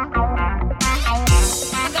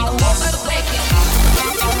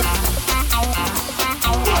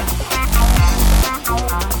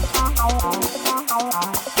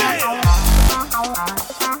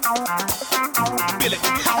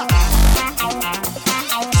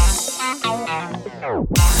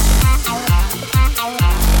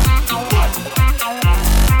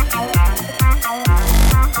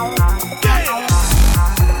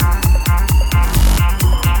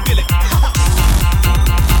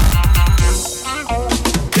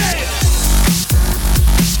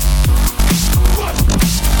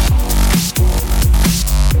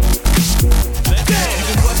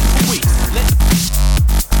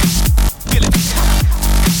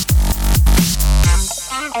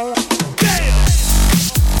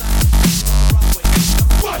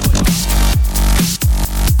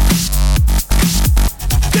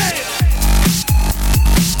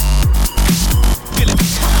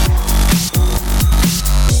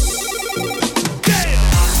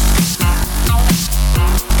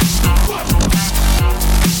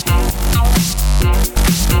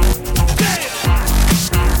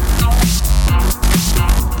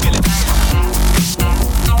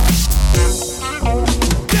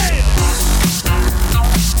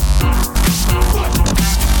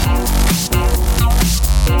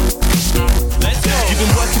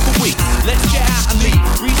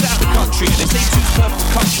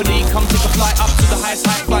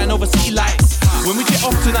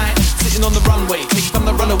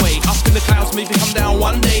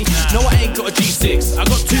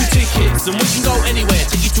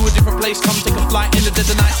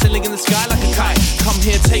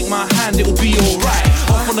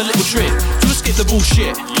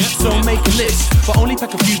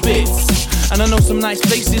 Nice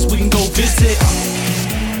places we can go visit.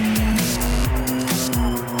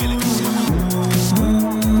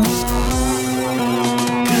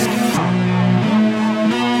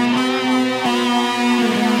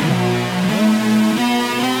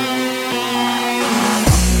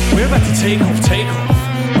 We're about to take off, take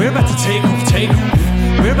off. We're about to take off, take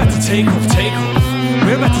off. We're about to take off, take off.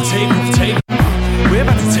 We're about to take off, take off. We're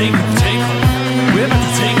about to take off, take off. We're about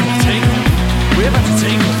to take off, take off. We're about to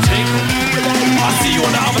take off, take off. I'll see you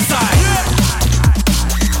on the other side.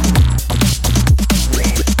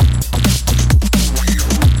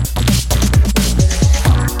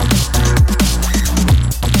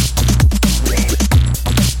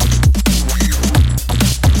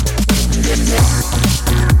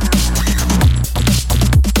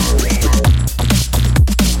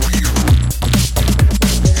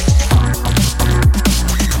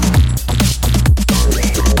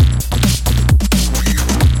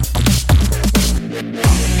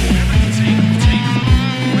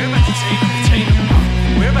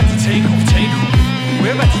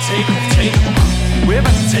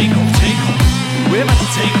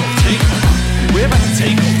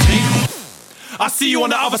 I'll see you on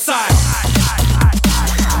the other side.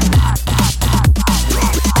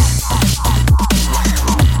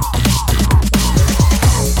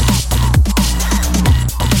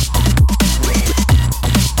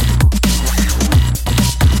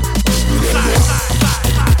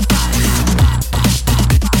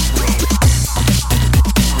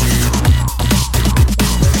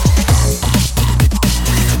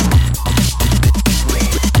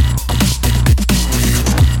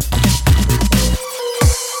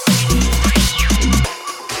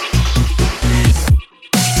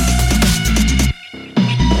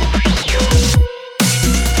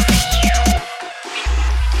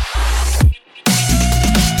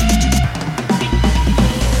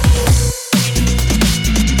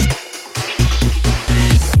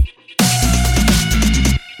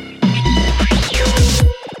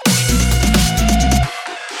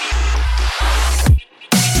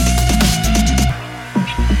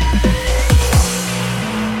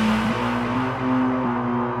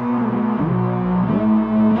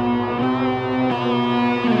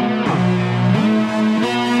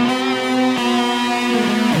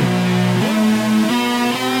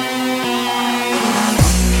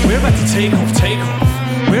 take off, take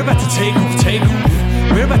off. We're about to take off, take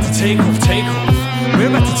off. We're about to take off, take off. We're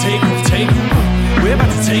about to take off, take off. We're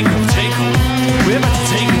about to take off, take off. We're about to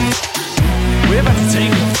take off. We're about to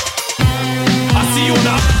take off. I see you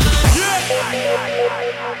now.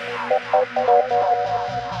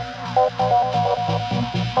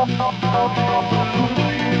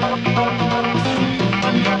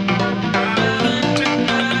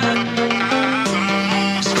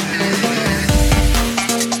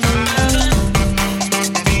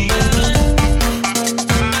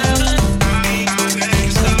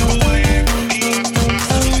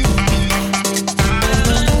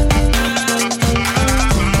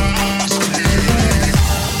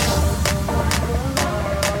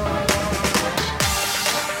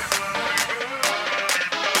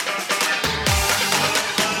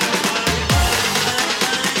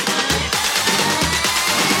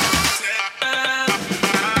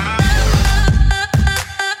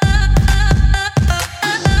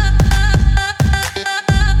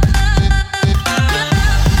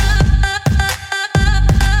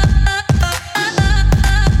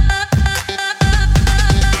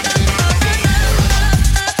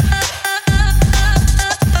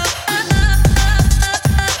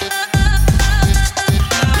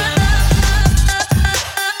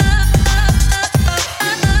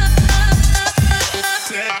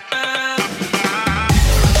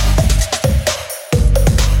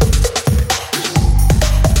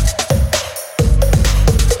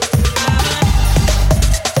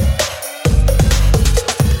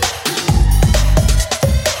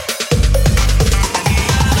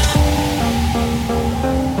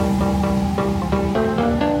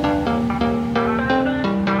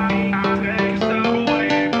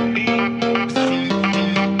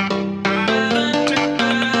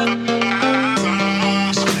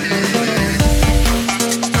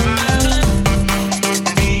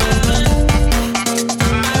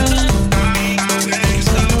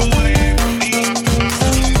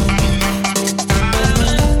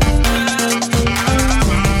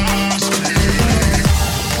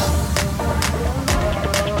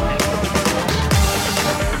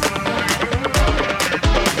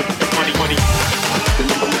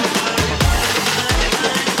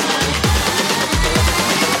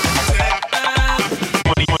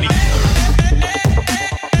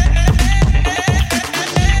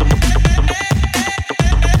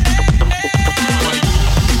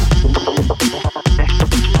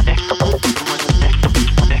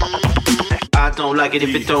 I don't like it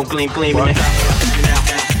if it don't gleam. With the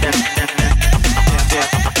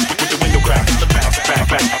window crack,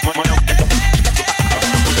 back.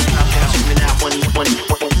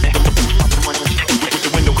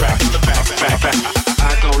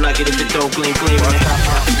 I don't like it if it don't gleam.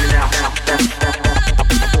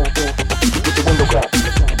 With the window crack.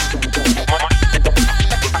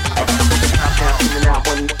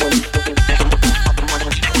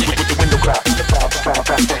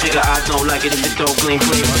 Nigga, I don't like it if it don't gleam.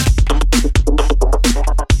 Money.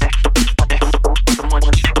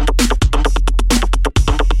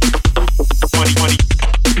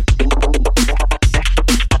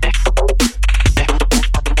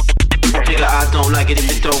 Nigga, I don't like it if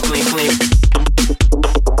it don't gleam. Money.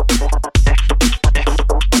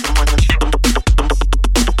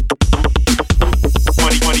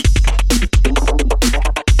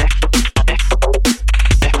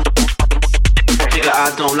 I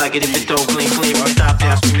don't like it if it don't gleam. Stop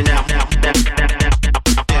now, screaming out.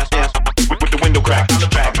 With the window crack, back.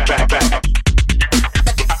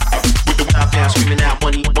 With the stop now, screaming out.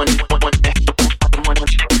 Money.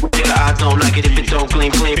 Nigga, I don't like it if it don't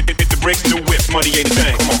gleam. If the brakes new whip, money ain't a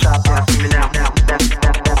thing. Come on. Stop now, screaming out.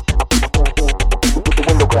 With the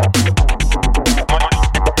window crack.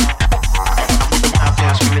 Stop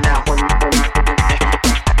now, screaming out.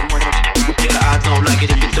 Nigga, I don't like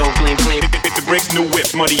it if it don't gleam. If the brakes new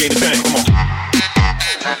whip, money ain't a thing. Come on.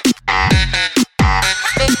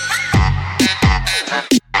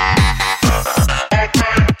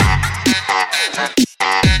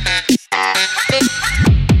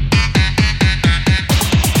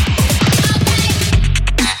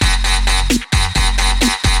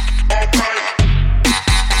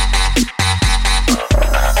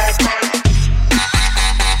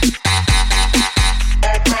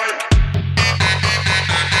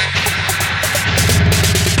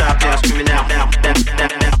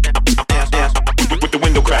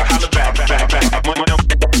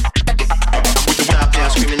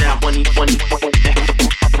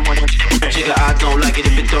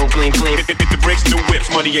 If the brakes new whips,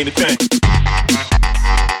 money ain't a thing.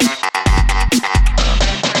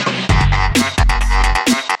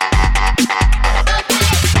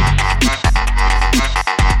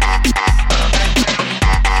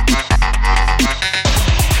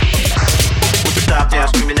 With the top down,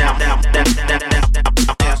 screaming out,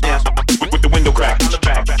 with the window crack, back.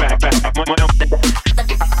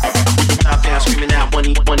 With the top down, screaming out, money.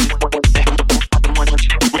 With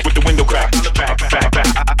the window crack, back.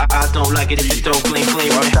 I don't like it if it don't gleam.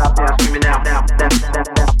 Stop now, screaming out. With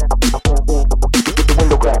the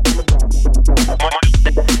window crack.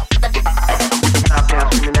 Stop now,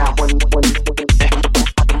 screaming out. With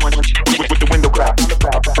the window crack.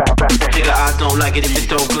 Nigga, I don't like it if it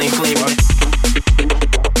don't gleam.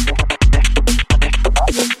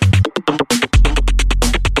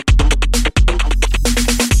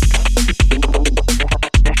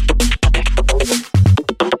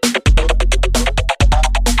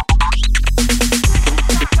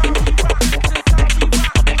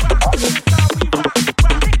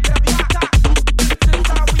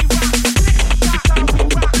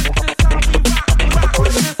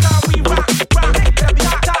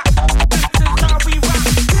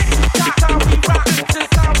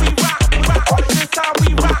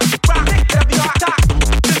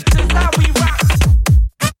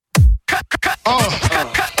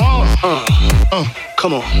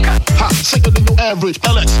 Come on. Hot, sicker than your average.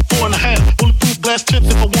 LX, 4.5. Bulletproof blast tips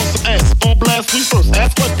if I want some ass. On blast, we first.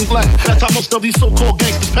 Ask questions last. That's how most of these so-called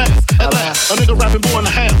gangsters pass. At last, a nigga rapping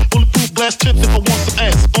 4.5. Bulletproof blast tips if I want some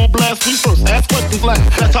ass. On blast, we first. Ask questions last.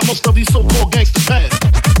 That's how most of these so-called gangsters pass.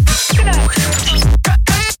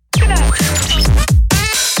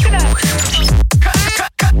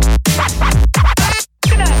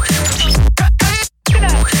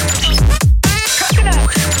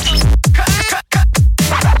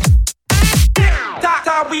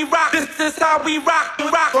 We rock. This is how we rock.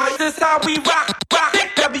 This is how we rock.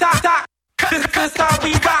 Every dot. This is how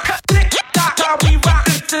we rock. How we rock.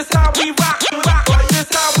 This is how we rock. This is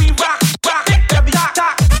how we rock. Every dot.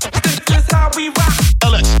 This is how we rock.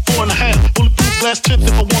 LX 4.5. Bulletproof blast tips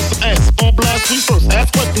if I want some ass. On blast, we first.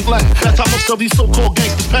 Ask questions last. That's how most of these so-called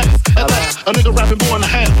gangsters pass. At last, a nigga rapping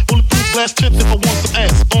 4.5. Bulletproof blast tips if I want some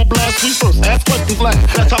ass. On blast, we first. Ask questions last.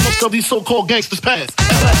 That's how most of these so-called gangsters pass.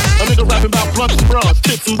 At last, a nigga rapping about blunts and bras,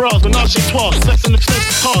 tits and bras, menage a trois, sex and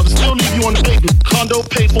expensive cars, still leave you on the pavement. Condo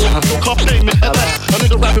paid for, no car payment. At last, a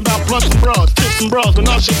nigga rapping about blunts and bras, tits and bras,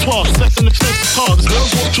 menage a trois, sex and expensive cars.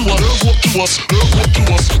 Girls walk to us, girls walk to us, girls walk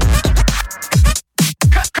to us.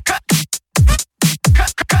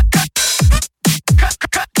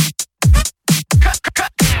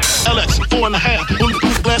 boy and a half.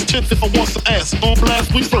 Bulletproof glass tips if I want some ass. On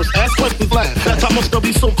blast, we first. Ask questions last. That's how most of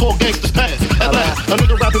these so-called gangsters pass. At last, a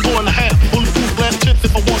nigga rapping boy and a half. Bulletproof glass tips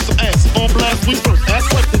if I want some ass. On blast, we first. Ask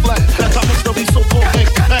questions last. That's how most of these so-called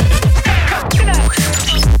gangsters pass.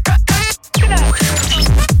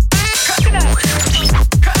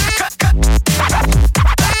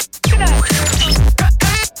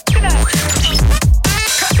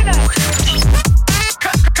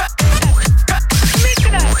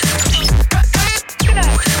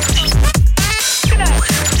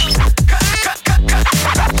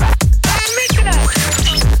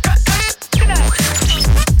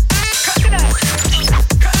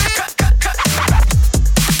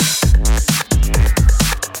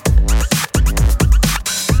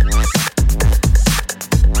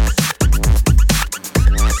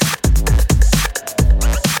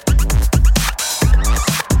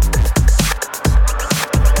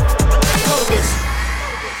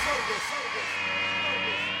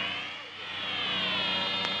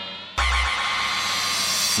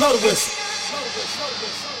 Blow the whistle.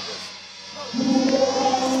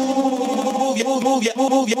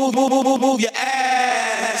 Move your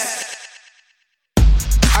ass.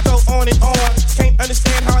 I go on and on, can't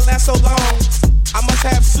understand how I last so long. I must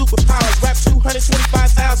have superpowers, rap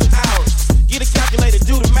 225,000 hours. Get a calculator,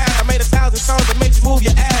 do the math. I made 1,000 songs that made you move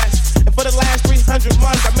your ass. And for the last 300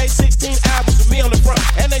 months, I made 16 albums with me on the front,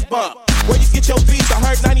 and they bump. Where you get your beats? I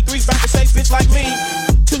heard 93's back to say bitch like me.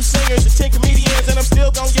 2 singers and 10 comedians, and I'm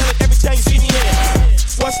still gon' yell it every time you see me in.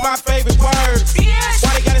 What's my favorite word?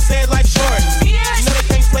 Why they gotta say it like short? You know they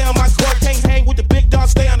can't play on my court, can't hang with the big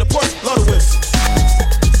dogs, stay on the porch. Blow the whistle.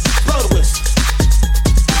 Blow the whistle.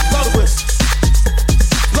 Blow the whistle.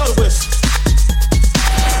 Blow the whistle.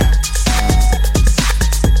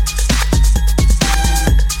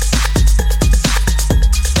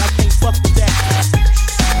 I can't fuck with that.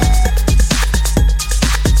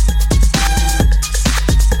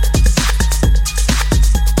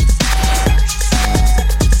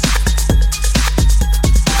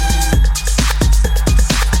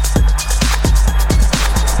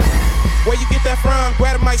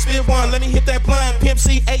 Spit one, let me hit that blunt. Pimp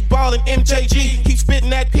C, 8 ball and MJG. Keep spitting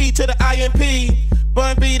that P to the IMP.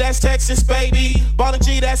 Bun B, that's Texas, baby. Ballin'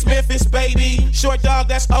 G, that's Memphis, baby. Short dog,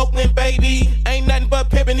 that's Oakland, baby. Ain't nothing but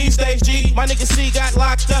pimpin' these days, G. My nigga C got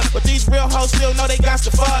locked up, but these real hoes still know they got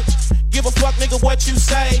to fuck. Give a fuck, nigga, what you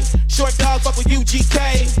say. Short dog, fuck with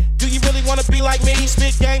UGK. Do you really wanna be like me?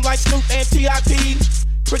 Spit game like Snoop and T.I.P.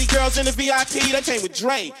 Pretty girls in the VIP, they came with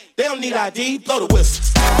Dre. They don't need ID. Blow the whistle.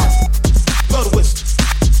 Blow the whistle.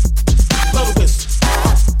 Blow the whistle.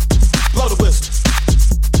 Blow the whistle.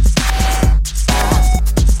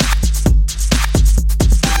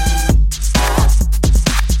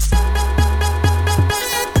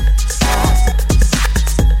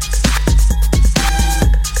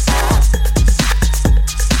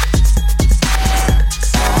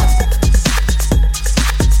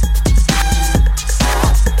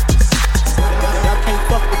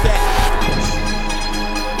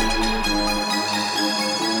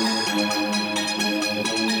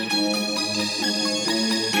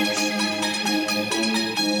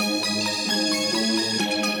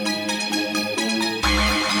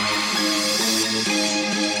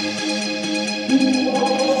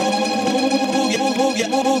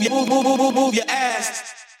 Move your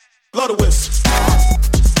ass. Blow the whistle.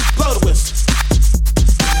 Blow the whistle.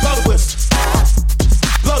 Blow the whistle.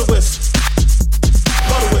 Blow the whistle.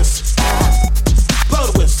 Blow the whistle. Blow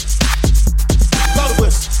the whistle. Blow the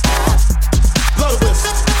whistle. Blow the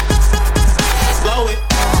whistle. Blow it.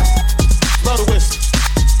 Blow the whistle.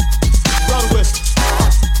 Blow the whistle.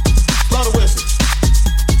 Blow the whistle.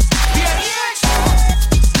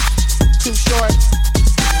 Too short.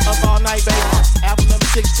 Up all night, baby. Album number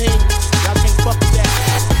 16. Y'all can't fuck with that.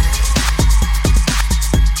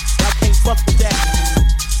 Y'all can't fuck with that.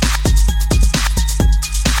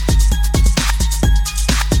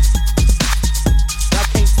 Y'all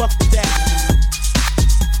can't fuck with that.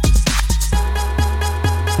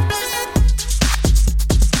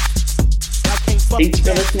 Thanks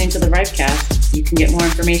for listening to the Rivecast. You can get more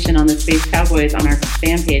information on the Space Cowboys on our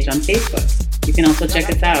fan page on Facebook. You can also check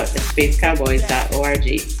us out at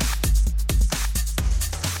spacecowboys.org.